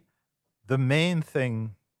the main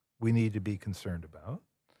thing we need to be concerned about.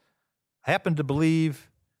 I happen to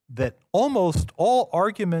believe that almost all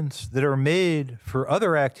arguments that are made for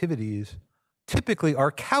other activities typically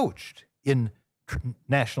are couched in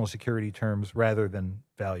national security terms rather than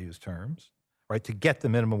values terms, right, to get the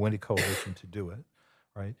minimum winded coalition to do it,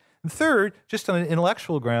 right? And third, just on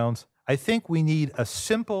intellectual grounds, I think we need a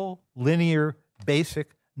simple, linear,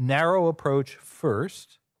 basic, narrow approach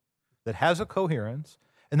first that has a coherence,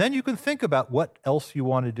 and then you can think about what else you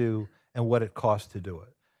want to do and what it costs to do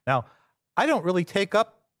it. Now, I don't really take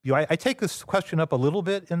up I take this question up a little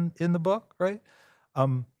bit in the book, right?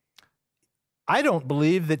 I don't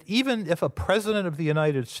believe that even if a president of the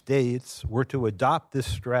United States were to adopt this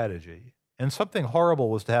strategy and something horrible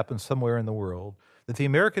was to happen somewhere in the world, that the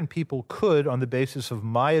American people could, on the basis of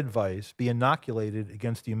my advice, be inoculated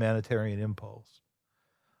against the humanitarian impulse.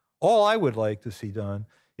 All I would like to see done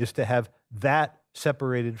is to have that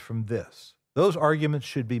separated from this. Those arguments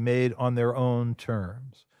should be made on their own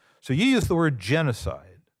terms. So you use the word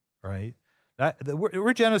genocide, right? The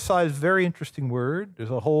word genocide is a very interesting word.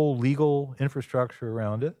 There's a whole legal infrastructure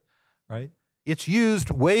around it, right? It's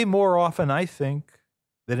used way more often, I think,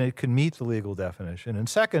 than it can meet the legal definition. And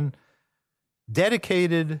second,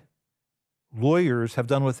 dedicated lawyers have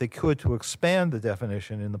done what they could to expand the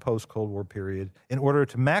definition in the post-Cold War period in order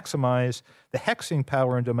to maximize the hexing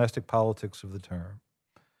power and domestic politics of the term.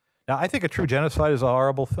 Now, I think a true genocide is a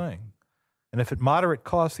horrible thing. And if at moderate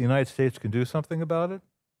cost the United States can do something about it,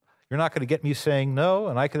 you're not going to get me saying no,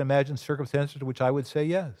 and I can imagine circumstances to which I would say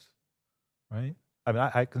yes, right? I mean,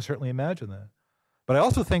 I can certainly imagine that. But I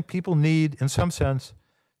also think people need, in some sense,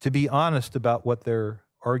 to be honest about what they're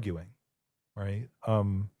arguing, right?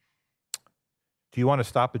 Do you want to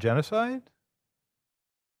stop a genocide?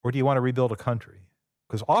 Or do you want to rebuild a country?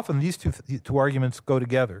 Because often these two arguments go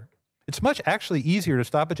together. It's much actually easier to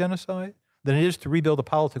stop a genocide than it is to rebuild the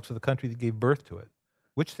politics of the country that gave birth to it.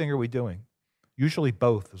 Which thing are we doing? Usually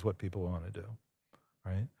both is what people want to do,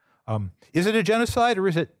 right? Is it a genocide or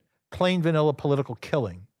is it plain vanilla political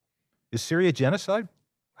killing? Is Syria genocide?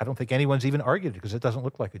 I don't think anyone's even argued it because it doesn't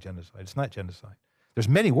look like a genocide. It's not genocide. There's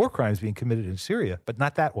many war crimes being committed in Syria, but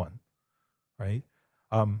not that one, right?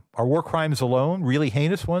 Are war crimes alone, really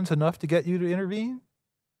heinous ones, enough to get you to intervene?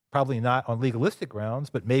 Probably not on legalistic grounds,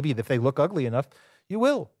 but maybe if they look ugly enough, you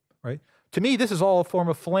will, right? To me, this is all a form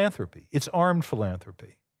of philanthropy. It's armed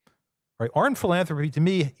philanthropy. Right? Armed philanthropy, to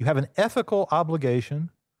me, you have an ethical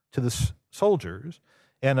obligation to the soldiers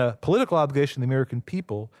and a political obligation to the American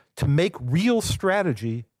people to make real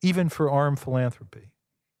strategy even for armed philanthropy,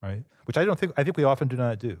 right? Which I think we often do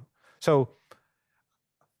not do. So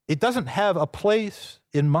it doesn't have a place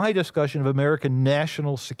in my discussion of American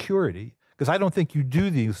national security because I don't think you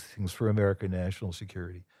do these things for American national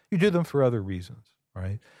security. You do them for other reasons,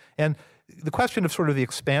 right? And the question of sort of the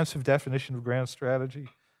expansive definition of grand strategy,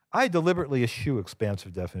 I deliberately eschew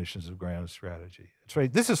expansive definitions of grand strategy. It's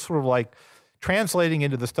right. This is sort of like translating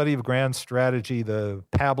into the study of grand strategy the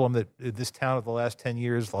pablum that this town of the last 10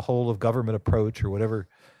 years, the whole of government approach or whatever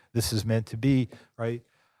this is meant to be, right?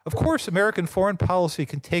 Of course, American foreign policy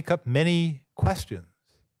can take up many questions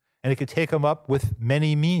and it can take them up with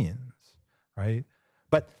many means, right?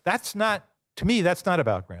 But that's not, to me, that's not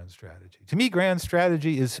about grand strategy. To me, grand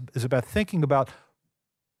strategy is about thinking about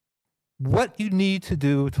what you need to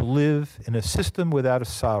do to live in a system without a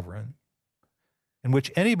sovereign in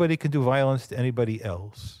which anybody can do violence to anybody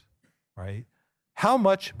else, right? How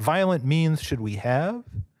much violent means should we have?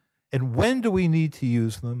 And when do we need to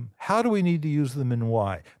use them? How do we need to use them and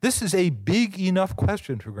why? This is a big enough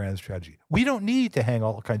question for grand strategy. We don't need to hang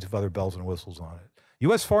all kinds of other bells and whistles on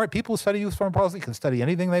it. People who study U.S. foreign policy can study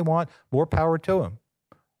anything they want, more power to them,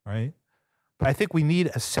 right? But I think we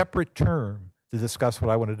need a separate term to discuss what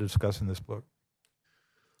I wanted to discuss in this book.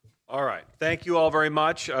 All right. Thank you all very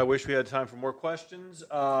much. I wish we had time for more questions,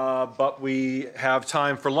 but we have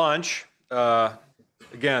time for lunch.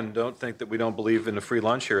 Again, don't think that we don't believe in a free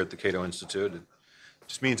lunch here at the Cato Institute. It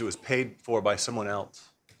just means it was paid for by someone else.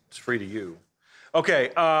 It's free to you.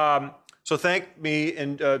 Okay. So thank me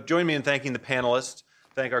and join me in thanking the panelists.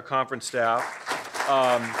 Thank our conference staff.